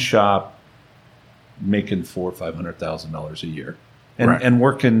 one shop making $400,000 or $500,000 a year, and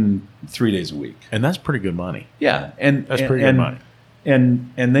working 3 days a week. And that's pretty good money. Yeah, and That's pretty good money.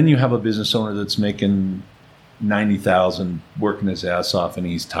 And then you have a business owner that's making $90,000, working his ass off, and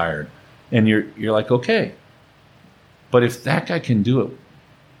he's tired, and you're like, okay, but if that guy can do it,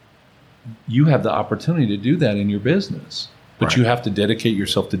 you have the opportunity to do that in your business. But Right. you have to dedicate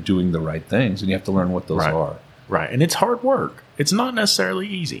yourself to doing the right things, and you have to learn what those Right. are. Right. And it's hard work. It's not necessarily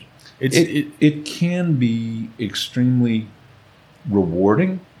easy. It can be extremely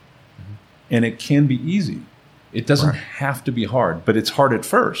rewarding, and it can be easy. It doesn't Right. have to be hard, but it's hard at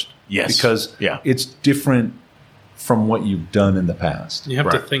first. Yes. Because Yeah. it's different from what you've done in the past. You have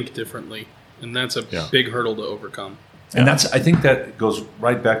to Right. think differently, and that's a Yeah. big hurdle to overcome. And I think that goes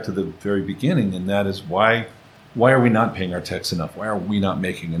right back to the very beginning, and that is why are we not paying our techs enough? Why are we not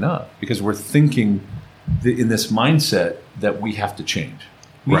making enough? Because we're thinking in this mindset that we have to change.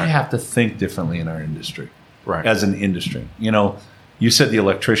 We Right. have to think differently in our industry, Right. as an industry. You said the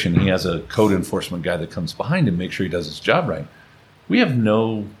electrician, he has a code enforcement guy that comes behind him, make sure he does his job right. We have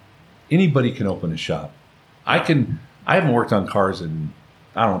anybody can open a shop. I haven't worked on cars in,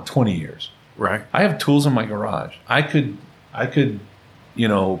 20 years. Right. I have tools in my garage. I could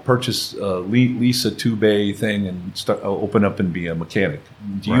purchase lease a 2-bay thing and open up and be a mechanic.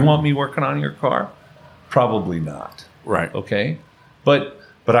 Do you want me working on your car? Probably not. Right. Okay. But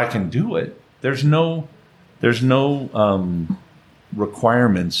I can do it. There's no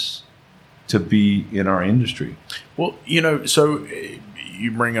requirements to be in our industry. Well, so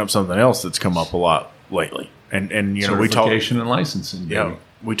you bring up something else that's come up a lot lately, and we talked certification and licensing. Yeah,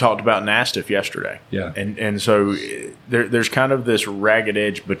 we talked about NASTF yesterday. Yeah, and so there's kind of this ragged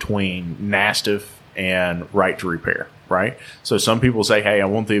edge between NASTF and right to repair, right? So some people say, "Hey, I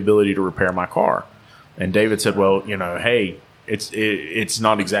want the ability to repair my car," and David said, "Well, hey." It's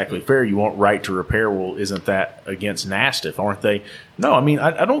not exactly fair. You want right to repair. Well, isn't that against NASTF? Aren't they? No, I mean,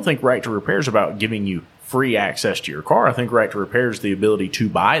 I don't think right to repair is about giving you free access to your car. I think right to repair is the ability to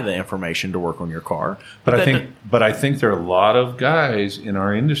buy the information to work on your car. But I think there are a lot of guys in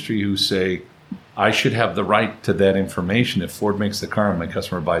our industry who say, I should have the right to that information if Ford makes the car and my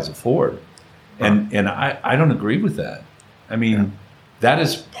customer buys a Ford. And I don't agree with that. I mean, that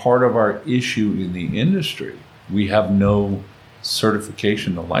is part of our issue in the industry. We have no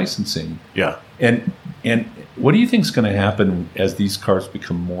certification or licensing. Yeah. And what do you think is going to happen as these cars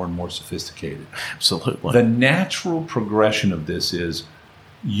become more and more sophisticated? Absolutely. The natural progression of this is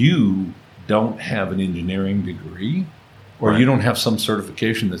you don't have an engineering degree or you don't have some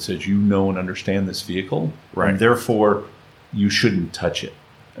certification that says you know and understand this vehicle, and therefore you shouldn't touch it.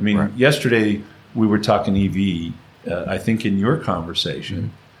 I mean, yesterday we were talking EV, I think in your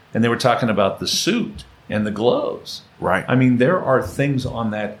conversation, and they were talking about the suit and the gloves. Right. I mean, there are things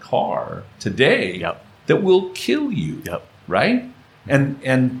on that car today that will kill you. Yep. Right?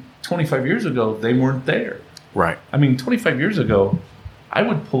 And 25 years ago, they weren't there. Right. I mean, 25 years ago, I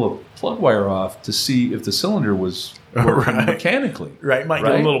would pull a plug wire off to see if the cylinder was working mechanically. Right. Might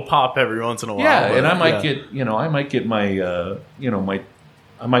get a little pop every once in a while. Yeah, and I might get my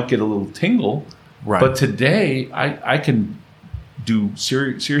I might get a little tingle. Right. But today, I can do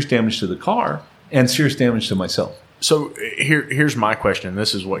serious damage to the car and serious damage to myself. So here's my question.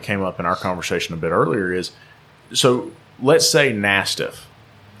 This is what came up in our conversation a bit earlier is, so let's say NASTF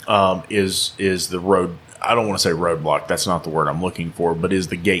is the road. I don't want to say roadblock. That's not the word I'm looking for, but is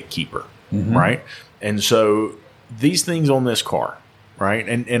the gatekeeper, right? And so these things on this car, right?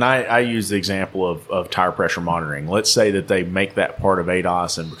 And I use the example of tire pressure monitoring. Let's say that they make that part of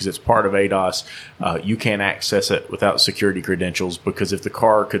ADAS, and because it's part of ADAS, you can't access it without security credentials, because if the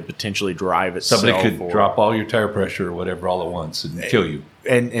car could potentially drive itself. Somebody could drop all your tire pressure or whatever all at once and kill you.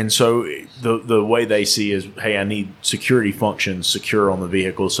 And so the way they see is, hey, I need security functions secure on the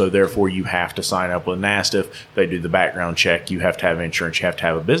vehicle, so therefore you have to sign up with NASTF. They do the background check. You have to have insurance. You have to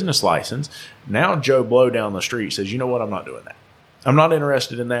have a business license. Now Joe Blow down the street says, you know what, I'm not doing that. I'm not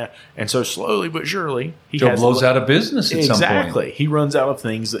interested in that. And so slowly but surely, Joe blows out of business at some point. Exactly. He runs out of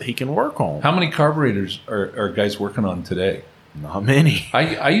things that he can work on. How many carburetors are guys working on today? Not many.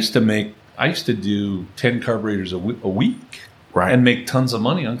 I used to do 10 carburetors a week, right, and make tons of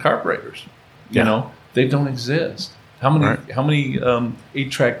money on carburetors. You know, they don't exist. How many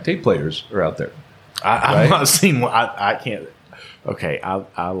 8-track tape players are out there? I've not seen one. I can't. Okay,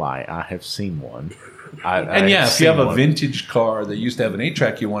 I lie. I have seen one. If you have a vintage car that used to have an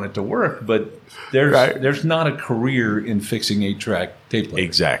 8-track, you want it to work, but there's not a career in fixing 8-track tape players.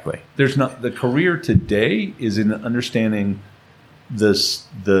 Exactly. There's not. The career today is in understanding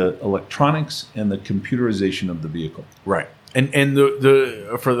the electronics and the computerization of the vehicle. Right. And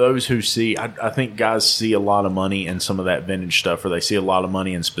the for those who see, I think guys see a lot of money in some of that vintage stuff, or they see a lot of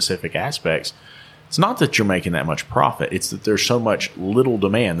money in specific aspects. It's not that you're making that much profit. It's that there's so much little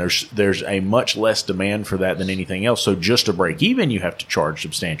demand. There's a much less demand for that than anything else. So just to break even, you have to charge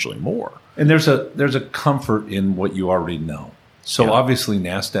substantially more. And there's a comfort in what you already know. So obviously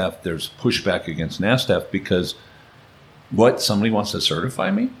NASTF, there's pushback against NASTF because somebody wants to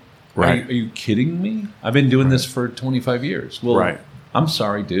certify me? Right. Are you kidding me? I've been doing this for 25 years. Well, I'm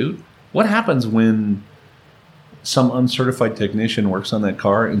sorry, dude. What happens when some uncertified technician works on that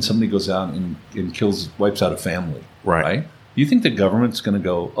car and somebody goes out and wipes out a family? Right? You think the government's going to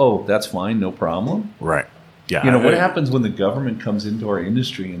go, oh, that's fine, no problem? Right. Yeah. You know, what happens when the government comes into our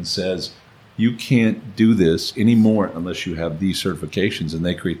industry and says, you can't do this anymore unless you have these certifications, and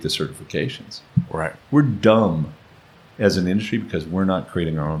they create the certifications? Right. We're dumb as an industry because we're not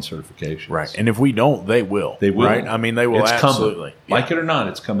creating our own certifications. Right. And if we don't, they will. They will. Right? I mean, they will absolutely. Like it or not,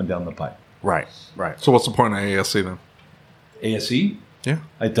 it's coming down the pipe. Right. Right. So what's the point of ASE then? ASE? Yeah.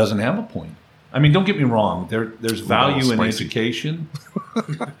 It doesn't have a point. I mean, don't get me wrong. There's value in education.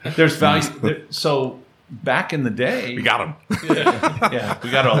 There's value. So back in the day, we got them. Yeah,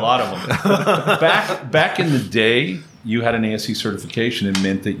 we got a lot of them. Back in the day, you had an ASC certification, it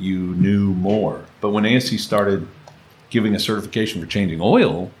meant that you knew more. But when ASC started giving a certification for changing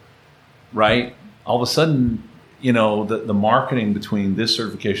oil, right, all of a sudden, the marketing between this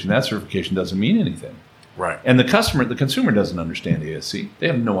certification and that certification doesn't mean anything. Right. And the consumer doesn't understand ASC. They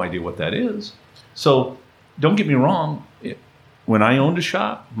have no idea what that is. So don't get me wrong. When I owned a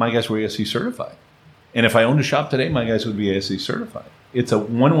shop, my guys were ASC certified. And if I owned a shop today, my guys would be ASC certified. It's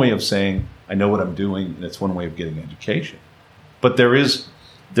one way of saying I know what I'm doing, and it's one way of getting education. But there's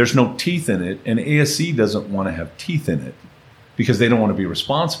no teeth in it, and ASC doesn't want to have teeth in it because they don't want to be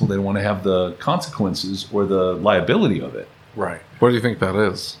responsible. They don't want to have the consequences or the liability of it. Right. What do you think that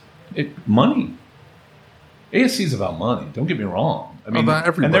is? Money. ASC is about money. Don't get me wrong. I mean,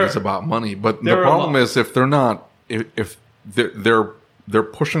 everybody's about money, but the problem is if they're not, if they're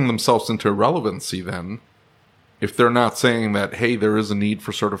pushing themselves into irrelevancy, then if they're not saying that, hey, there is a need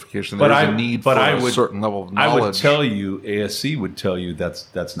for certification, there's a need for a certain level of knowledge. I would tell you, ASC would tell you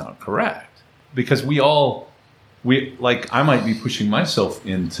that's not correct, because I might be pushing myself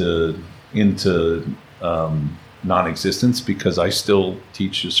into non-existence because I still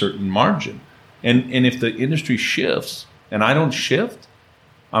teach a certain margin. And if the industry shifts and I don't shift,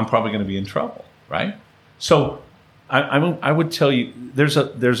 I'm probably going to be in trouble, right? So I would tell you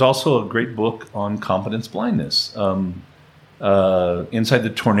there's also a great book on competence blindness. Inside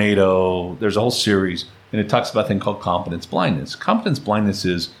the Tornado, there's a whole series, and it talks about a thing called competence blindness. Competence blindness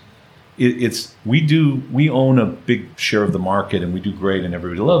is we own a big share of the market, and we do great, and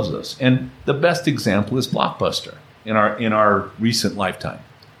everybody loves us. And the best example is Blockbuster in our recent lifetime.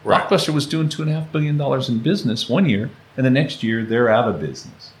 Right. Blockbuster was doing $2.5 billion in business one year, and the next year they're out of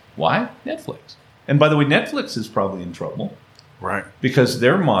business. Why? Netflix. And by the way, Netflix is probably in trouble. Right. Because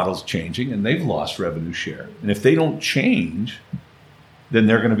their model's changing and they've lost revenue share. And if they don't change, then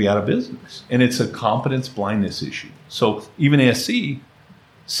they're going to be out of business. And it's a competence blindness issue. So even ASC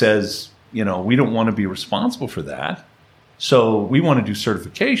says, we don't want to be responsible for that. So we want to do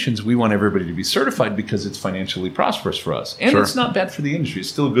certifications. We want everybody to be certified because it's financially prosperous for us. And It's not bad for the industry. It's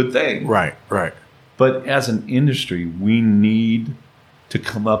still a good thing. Right. But as an industry, we need to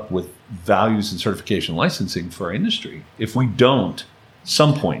come up with values and certification licensing for our industry. If we don't,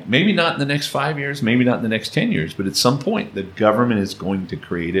 some point, maybe not in the next 5 years, maybe not in the next 10 years, but at some point, the government is going to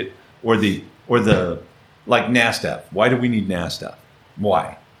create it, or the like NASDAQ. Why do we need NASDAQ?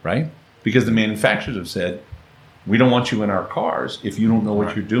 Why? Right? Because the manufacturers have said, we don't want you in our cars if you don't know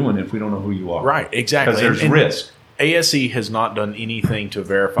what you're doing, if we don't know who you are. Right, exactly. Because there's risk. ASE has not done anything to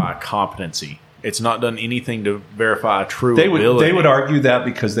verify competency. It's not done anything to verify true ability. They would argue that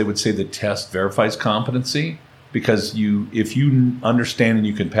because they would say the test verifies competency. Because if you understand and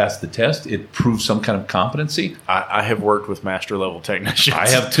you can pass the test, it proves some kind of competency. I have worked with master level technicians. I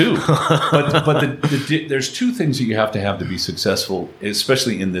have too. but there's two things that you have to be successful,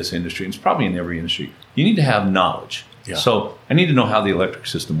 especially in this industry. And it's probably in every industry. You need to have knowledge. Yeah. So I need to know how the electric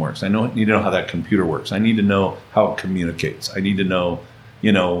system works. need to know how that computer works. I need to know how it communicates. I need to know,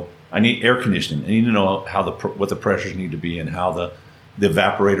 I need air conditioning. I need to know what the pressures need to be and how the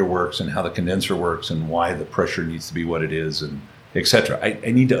evaporator works and how the condenser works and why the pressure needs to be what it is, and et cetera.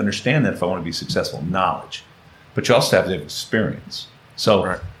 I need to understand that if I want to be successful. Knowledge. But you also have to have experience.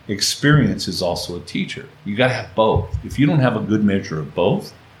 So experience is also a teacher. You got to have both. If you don't have a good measure of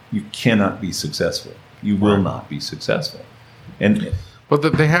both, you cannot be successful. You will not be successful.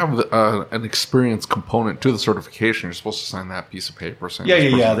 But they have an experience component to the certification. You're supposed to sign that piece of paper saying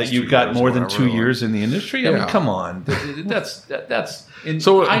that you've got more than 2 years in the industry. I mean, come on,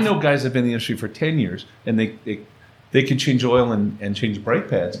 I know guys that have been in the industry for 10 years, and they can change oil and change brake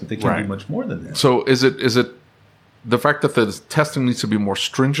pads, but they can't do much more than that. So is it the fact that the testing needs to be more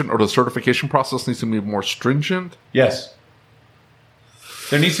stringent, or the certification process needs to be more stringent? Yes,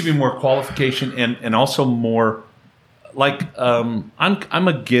 there needs to be more qualification and also more. Like I'm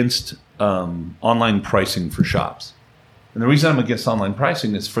against online pricing for shops, and the reason I'm against online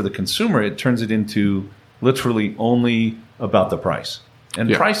pricing is for the consumer. It turns it into literally only about the price,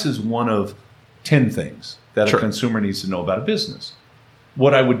 and price is one of 10 things that a consumer needs to know about a business.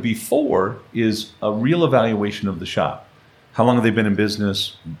 What I would be for is a real evaluation of the shop. How long have they been in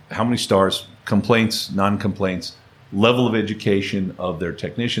business? How many stars? Complaints, non-complaints, level of education of their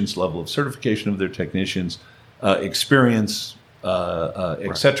technicians, level of certification of their technicians. Experience,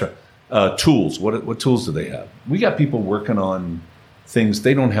 etc. Tools. What tools do they have? We got people working on things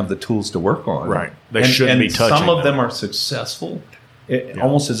they don't have the tools to work on. Right. They shouldn't be touching some of them are successful,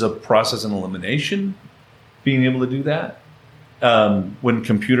 almost as a process and elimination, being able to do that. when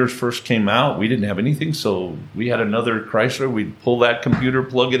computers first came out, we didn't have anything. So we had another Chrysler. We'd pull that computer,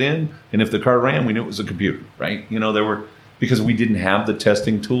 plug it in, and if the car ran, we knew it was a computer, right? Because we didn't have the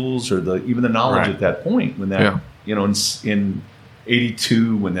testing tools or even the knowledge at that point when that, in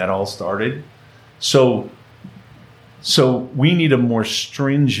 82 when that all started. So we need a more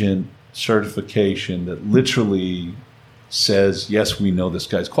stringent certification that literally says, yes, we know this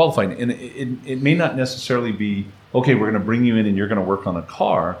guy's qualified. And it may not necessarily be, okay, we're going to bring you in and you're going to work on a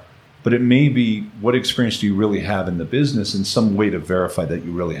car, but it may be, what experience do you really have in the business, and some way to verify that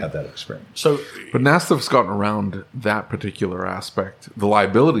you really have that experience. But NASTF's gotten around that particular aspect, the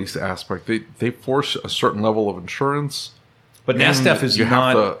liabilities aspect. They force a certain level of insurance. But NASTF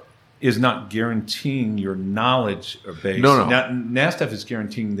is not guaranteeing your knowledge base. No. NASTF is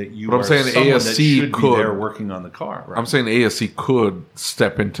guaranteeing that you but I'm saying someone ASC that should could, be there working on the car. Right? I'm saying ASC could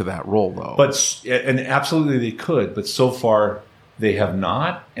step into that role, though. And absolutely they could, but so far they have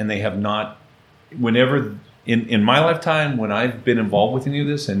not, and they have not. Whenever in my lifetime, when I've been involved with any of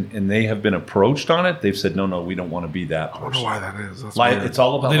this, and they have been approached on it, they've said, no, we don't want to be that person. I don't know why that is. That's It's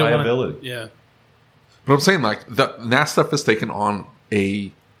all about liability. But I'm saying, like, the NASTF has taken on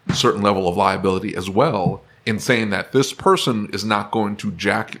a certain level of liability as well, in saying that this person is not going to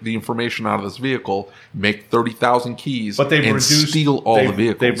jack the information out of this vehicle, make 30,000 keys, and steal all the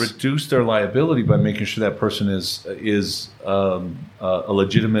vehicles. They've reduced their liability by making sure that person is a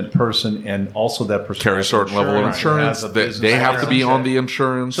legitimate person, and also that person carry a certain level of insurance. They have to be on the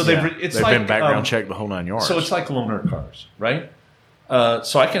insurance. So they've been background checked the whole 9 yards. So it's like loaner cars, right?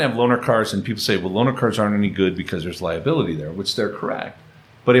 So I can have loaner cars, and people say, well, loaner cars aren't any good because there's liability there, which they're correct.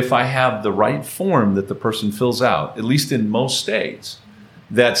 But if I have the right form that the person fills out, at least in most states,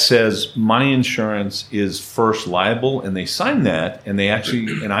 that says my insurance is first liable, and they sign that, and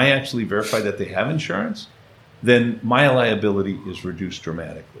I actually verify that they have insurance, then my liability is reduced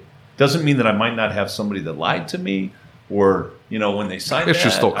dramatically. Doesn't mean that I might not have somebody that lied to me, or when they sign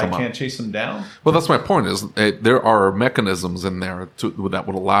that, I can't chase them down. Well, that's my point. Is there are mechanisms in there that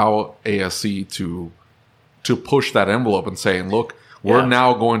would allow ASC to push that envelope and saying, look, we're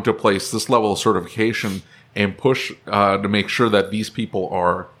now going to place this level of certification and push to make sure that these people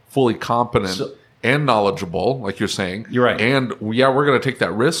are fully competent and knowledgeable, like you're saying. You're right. And we're going to take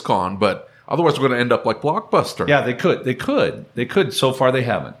that risk on, but otherwise we're going to end up like Blockbuster. Yeah, they could. So far they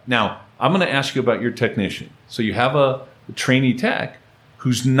haven't. Now, I'm going to ask you about your technician. So you have a trainee tech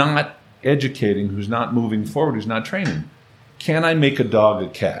who's not educating, who's not moving forward, who's not training. Can I make a dog a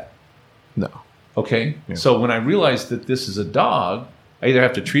cat? No. Okay, so when I realize that this is a dog, I either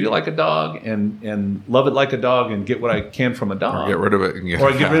have to treat it like a dog and love it like a dog and get what I can from a dog, or get rid of it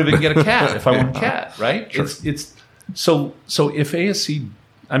and get a cat if I want a cat, right? Sure. It's so if ASC,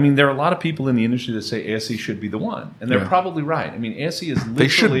 I mean, there are a lot of people in the industry that say ASC should be the one, and they're probably right. I mean, ASC is literally they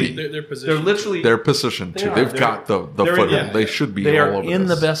should be. They're positioned too. They've got the footing. They should be. They all are over in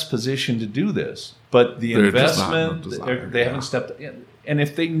this. the best position to do this, but the investment they haven't stepped in. And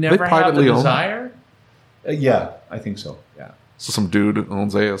if they never have the desire, I think so. Yeah. So some dude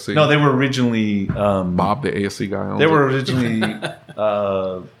owns ASC. No, they were originally Bob, the ASC guy. Owns they were originally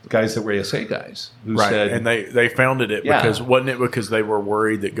guys that were ASA guys who said, and they founded it because they were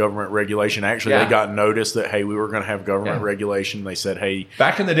worried that government regulation. Actually, they got notice that we were going to have government regulation. They said,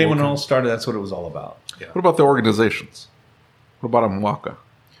 back in the day when it all started, that's what it was all about. Yeah. What about the organizations? What about Mwaka?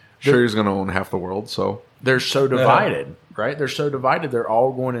 Sure, he's going to own half the world, so they're so divided. Right, they're so divided. They're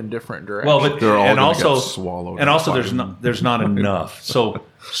all going in different directions. Well, but they're all get swallowed. And also, there's not enough. So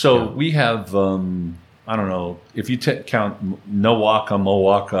we have I don't know if you count NOWACA,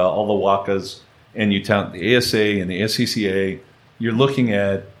 MOWACA, all the WACAs, and you count the ASA and the SCCA, you're looking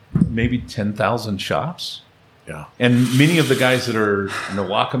at maybe 10,000 shops. Yeah, and many of the guys that are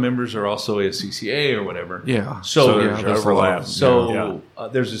NOWACA members are also ASCCA or whatever. Yeah, so there's overlap. So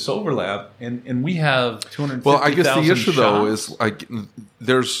there's this overlap, and we have 250,000 Well, I guess the issue shops. though is like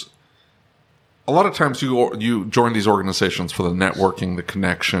there's a lot of times you join these organizations for the networking, the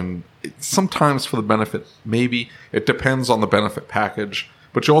connection. Sometimes for the benefit, maybe it depends on the benefit package.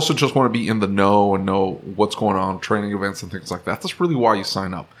 But you also just want to be in the know and know what's going on, training events and things like that. That's really why you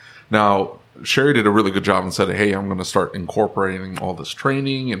sign up. Now, Sherry did a really good job and said, hey, I'm going to start incorporating all this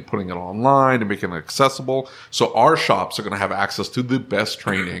training and putting it online and making it accessible. So our shops are going to have access to the best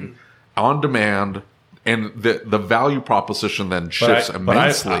training on demand, and the value proposition then shifts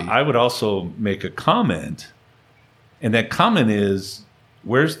immensely. I would also make a comment, and that comment is,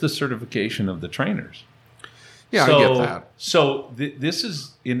 where's the certification of the trainers? Yeah, I get that. So this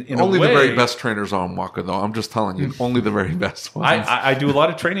is in only a way, the very best trainers are on Mwaka, though. I'm just telling you, only the very best ones. I do a lot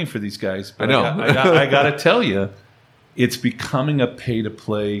of training for these guys. But I know. I got to tell you, it's becoming a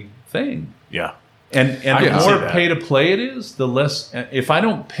pay-to-play thing. Yeah. And I the can see more that. pay-to-play it is, the less... If I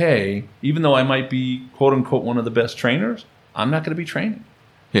don't pay, even though I might be, quote-unquote, one of the best trainers, I'm not going to be training.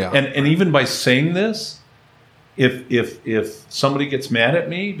 Yeah. And even by saying this, if somebody gets mad at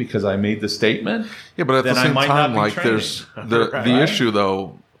me because I made the statement... Yeah, but at the then I same might time, not be like, training. there's the issue,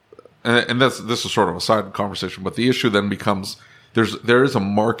 though, and this is sort of a side conversation, but the issue then becomes there is a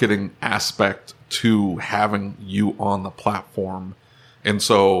marketing aspect to having you on the platform. And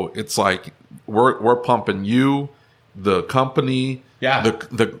so it's like we're pumping you, the company,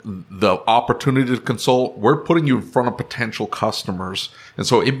 the opportunity to consult. We're putting you in front of potential customers, and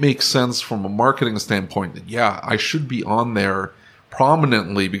so it makes sense from a marketing standpoint that I should be on there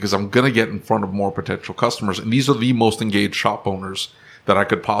prominently because I'm going to get in front of more potential customers, and these are the most engaged shop owners that I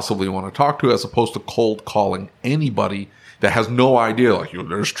could possibly want to talk to, as opposed to cold calling anybody that has no idea. Like,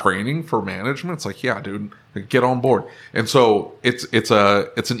 there's training for management. It's like, yeah, dude, get on board. And so it's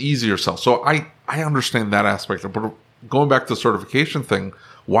an easier sell. So I understand that aspect. But going back to the certification thing,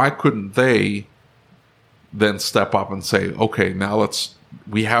 why couldn't they then step up and say, okay, now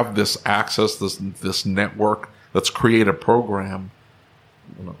we have this access, this network, let's create a program.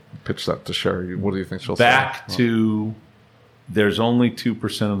 I'm gonna pitch that to Sherry. What do you think she'll say? Back to... There's only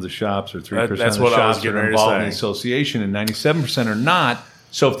 2% of the shops or 3% of the That's what I was shops that getting are ready to involved in the say. association, and 97% are not.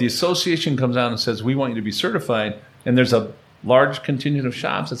 So if the association comes out and says, we want you to be certified, and there's a large contingent of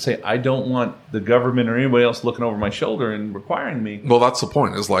shops that say, I don't want the government or anybody else looking over my shoulder and requiring me. Well, that's the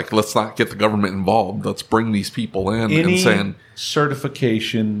point. Is like, let's not get the government involved. Let's bring these people in and saying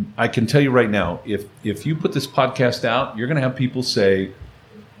certification. I can tell you right now, if you put this podcast out, you're going to have people say,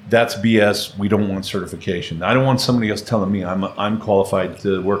 that's BS. We don't want certification. I don't want somebody else telling me I'm qualified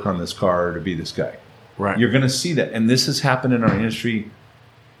to work on this car or to be this guy. Right. You're going to see that, and this has happened in our industry.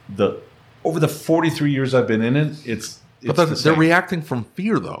 Over the 43 years I've been in it, But they're reacting from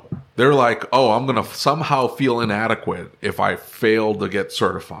fear, though. They're like, "Oh, I'm going to somehow feel inadequate if I fail to get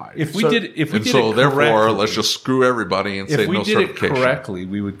certified." Therefore, let's just screw everybody and say no certification. If we did it correctly,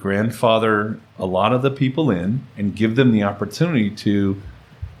 we would grandfather a lot of the people in and give them the opportunity to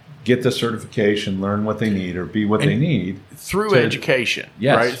get the certification, learn what they need, or be what they need through education.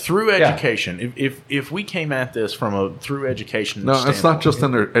 Yes. Right? Through Yeah. education. If we came at this from a through education No, standpoint, it's not just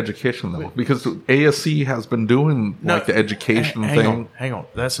under education, though, because ASC has been doing the education thing. Hang on.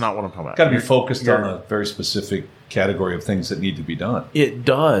 That's not what I'm talking about. Got to be focused on a very specific category of things that need to be done. It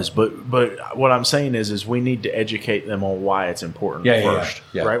does, but what I'm saying is we need to educate them on why it's important first.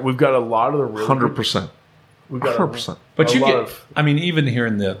 Yeah. Right? We've got a lot of the really 100%. We've got 100%. But you lot get, of- I mean, even here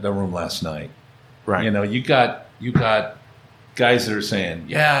in the room last night, right. you know, you got guys that are saying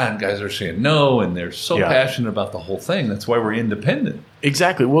yeah, and guys that are saying no, and they're so passionate about the whole thing. That's why we're independent.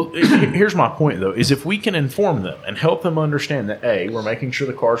 Exactly. Well, here's my point, though, is if we can inform them and help them understand that, A, we're making sure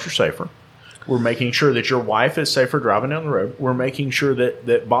the cars are safer. We're making sure that your wife is safer driving down the road. We're making sure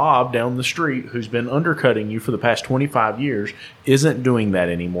that Bob down the street, who's been undercutting you for the past 25 years, isn't doing that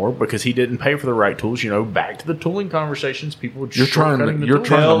anymore because he didn't pay for the right tools. You know, back to the tooling conversations, people would You're trying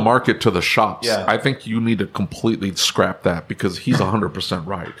to market to the shops. Yeah. I think you need to completely scrap that because he's 100%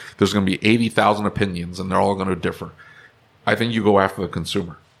 right. There's going to be 80,000 opinions, and they're all going to differ. I think you go after the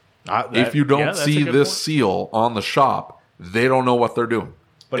consumer. If you don't see this seal on the shop, they don't know what they're doing.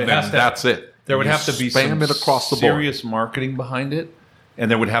 But that's it. There would You have to be spam some it across the serious marketing behind it, and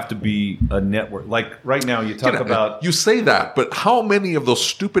there would have to be a network. Like right now, you talk about You say that, but how many of those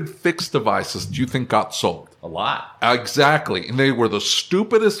stupid fixed devices do you think got sold? a lot. Exactly. And they were the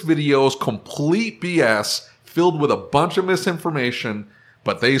stupidest videos, complete BS, filled with a bunch of misinformation,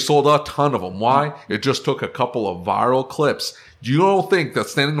 but they sold a ton of them. Why? It just took a couple of viral clips. You don't think that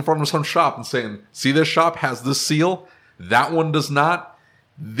standing in front of some shop and saying, see, this shop has this seal, that one does not?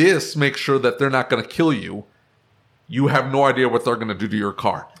 This makes sure that they're not going to kill you. You have no idea what they're going to do to your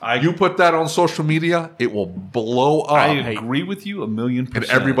car. You put that on social media, it will blow up. I agree with you 1,000,000%. And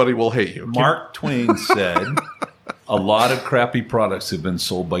everybody will hate you. Mark Twain said, a lot of crappy products have been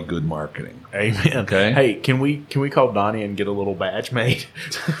sold by good marketing. Amen. Okay. Hey, can we call Donnie and get a little badge made?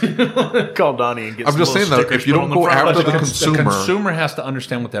 Call Donnie and get. I'm some just little saying that stickers if you put don't on the go front. after the The consumer, consumer has to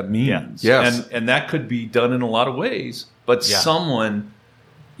understand what that means. Yeah. Yes. And that could be done in a lot of ways. But someone,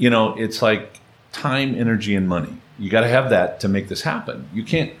 you know, it's like time, energy, and money. You got to have that to make this happen. You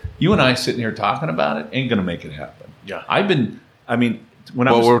can't. You and I sitting here talking about it ain't going to make it happen. Yeah.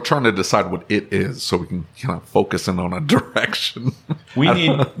 we're trying to decide what it is so we can kind of focus in on a direction. We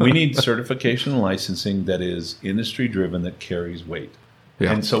need certification and licensing that is industry driven, that carries weight.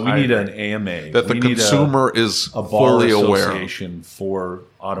 Yeah. And so we need an AMA. That the We need consumer is a bar fully aware. association for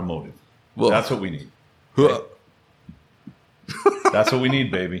automotive. Well, that's what we need. Who- That's what we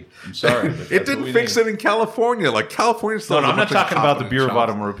need, baby. I'm sorry. It didn't fix it in California. Like California still. No, I'm not talking about the Bureau of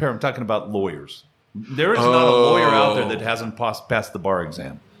Automobile Repair. I'm talking about lawyers. There is not a lawyer out there that hasn't passed the bar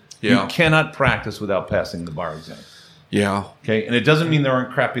exam. Yeah. You cannot practice without passing the bar exam. Yeah. Okay, and it doesn't mean there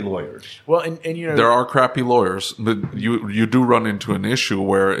aren't crappy lawyers. Well, and you know, there are crappy lawyers, but you do run into an issue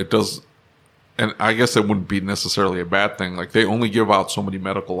where it does, and I guess it wouldn't be necessarily a bad thing. Like they only give out so many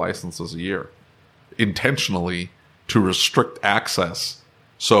medical licenses a year, intentionally to restrict access.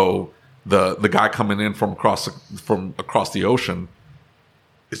 So the guy coming in from across the ocean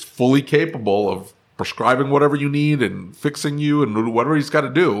is fully capable of prescribing whatever you need and fixing you and whatever he's got to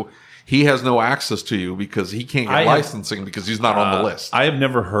do. He has no access to you because he can't get licensing because he's not on the list. I have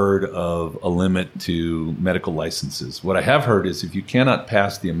never heard of a limit to medical licenses. What I have heard is if you cannot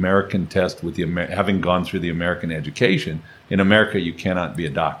pass the American test with having gone through the American education, in America you cannot be a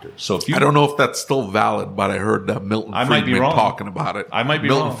doctor. So if you, I don't know if that's still valid, but I heard Milton Friedman talking about it. I might be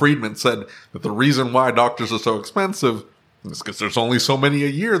Milton wrong. Friedman said that the reason why doctors are so expensive is because there's only so many a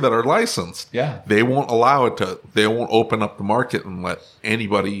year that are licensed. Yeah. They won't allow it to. They won't open up the market and let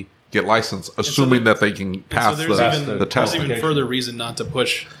anybody get licensed, assuming that they can pass the test. There's even further reason not to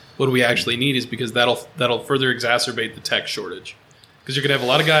push what we actually need is because that'll further exacerbate the tech shortage. Because you're going to have a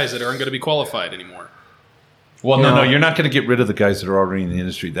lot of guys that aren't going to be qualified anymore. Well, no, you're not going to get rid of the guys that are already in the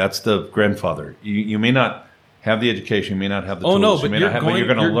industry. That's the grandfather. You may not have the education, you may not have the tools. No, but you're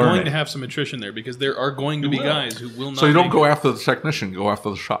going to learn going it. to have some attrition there because there are going to be guys who will not. So you don't go after the technician, you go after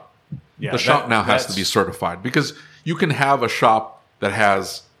the shop. Yeah, the shop now has to be certified because you can have a shop that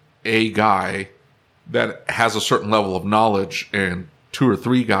has a guy that has a certain level of knowledge and 2 or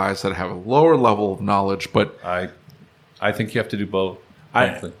 3 guys that have a lower level of knowledge. But I think you have to do both.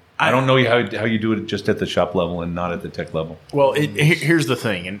 I don't know how you do it just at the shop level and not at the tech level. Well, here's the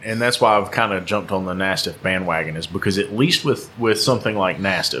thing, and that's why I've kind of jumped on the NASTIF bandwagon, is because at least with something like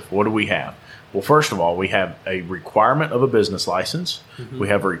NASTIF, what do we have? Well, first of all, we have a requirement of a business license. Mm-hmm. We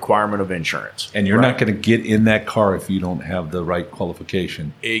have a requirement of insurance. And you're not going to get in that car if you don't have the right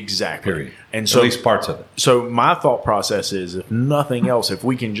qualification. Exactly. Period. And so, at least parts of it. So my thought process is, if nothing else, if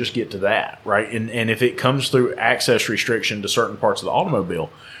we can just get to that, right? And if it comes through access restriction to certain parts of the automobile,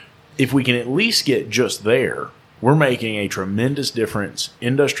 if we can at least get just there, we're making a tremendous difference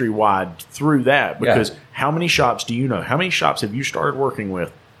industry-wide through that. Because how many shops do you know? How many shops have you started working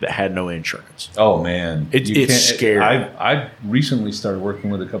with that had no insurance? Oh, man. It's scary. I recently started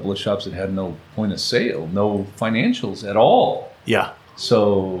working with a couple of shops that had no point of sale, no financials at all. Yeah.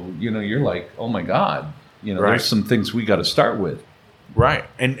 So, you're like, oh, my God. There's some things we got to start with. Right.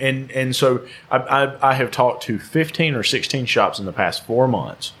 And so I have talked to 15 or 16 shops in the past 4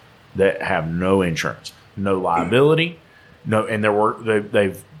 months that have no insurance, no liability, and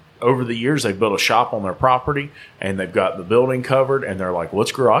they've over the years, they've built a shop on their property, and they've got the building covered, and they're like, well,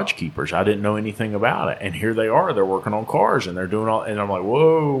 it's garage keepers. I didn't know anything about it. And here they are. They're working on cars, and they're doing all – and I'm like,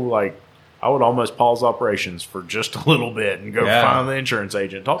 whoa, like I would almost pause operations for just a little bit and go find the insurance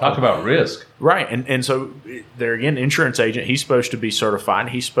agent. Talk about risk. Right. And so there again, insurance agent, he's supposed to be certified.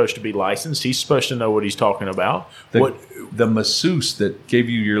 He's supposed to be licensed. He's supposed to know what he's talking about. The masseuse that gave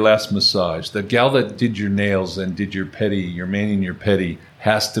you your last massage, the gal that did your nails and did your mani and your pedi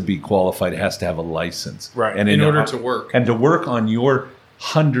has to be qualified, has to have a license. Right. And in order to work. And to work on your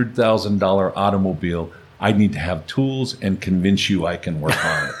 $100,000 automobile, I need to have tools and convince you I can work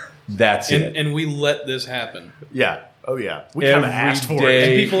on it. That's it. And we let this happen. Yeah. Oh, yeah. We kind of asked for it.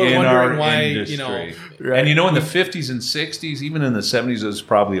 And people are wondering why, industry. And in the 50s and 60s, even in the 70s, it was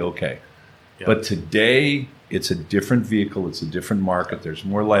probably okay. Yeah. But today, it's a different vehicle. It's a different market. There's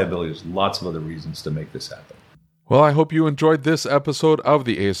more liability. There's lots of other reasons to make this happen. Well, I hope you enjoyed this episode of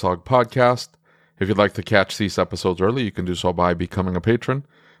the ASOG podcast. If you'd like to catch these episodes early, you can do so by becoming a patron.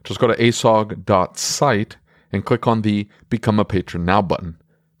 Just go to asog.site and click on the Become a Patron Now button.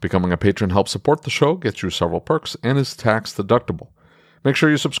 Becoming a patron helps support the show, gets you several perks, and is tax deductible. Make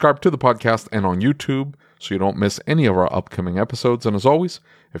sure you subscribe to the podcast and on YouTube so you don't miss any of our upcoming episodes. And as always,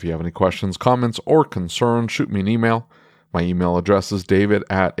 if you have any questions, comments, or concerns, shoot me an email. My email address is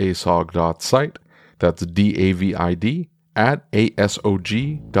david@asog.site. That's DAVID @ASOG.SITE.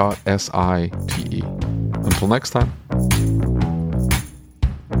 Until next time.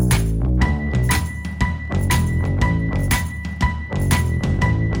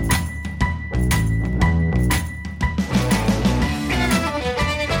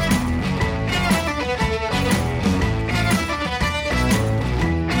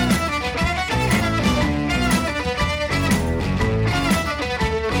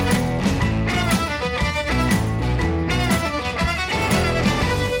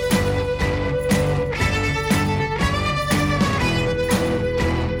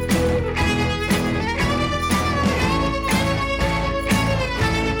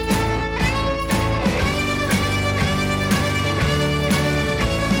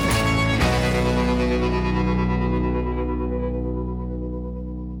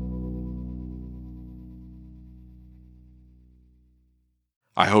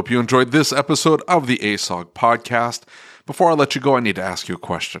 I hope you enjoyed this episode of the ASOG podcast. Before I let you go, I need to ask you a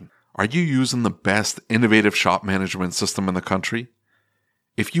question. Are you using the best innovative shop management system in the country?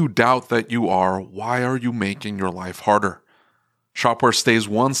 If you doubt that you are, why are you making your life harder? Shopware stays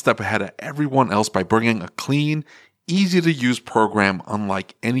one step ahead of everyone else by bringing a clean, easy-to-use program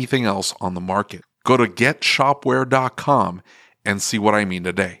unlike anything else on the market. Go to getshopware.com and see what I mean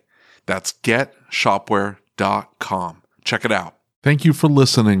today. That's getshopware.com. Check it out. Thank you for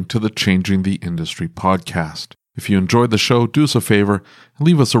listening to the Changing the Industry podcast. If you enjoyed the show, do us a favor and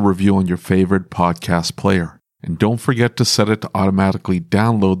leave us a review on your favorite podcast player. And don't forget to set it to automatically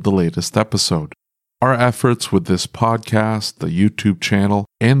download the latest episode. Our efforts with this podcast, the YouTube channel,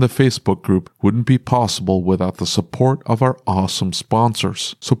 and the Facebook group wouldn't be possible without the support of our awesome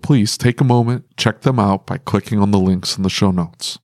sponsors. So please take a moment, check them out by clicking on the links in the show notes.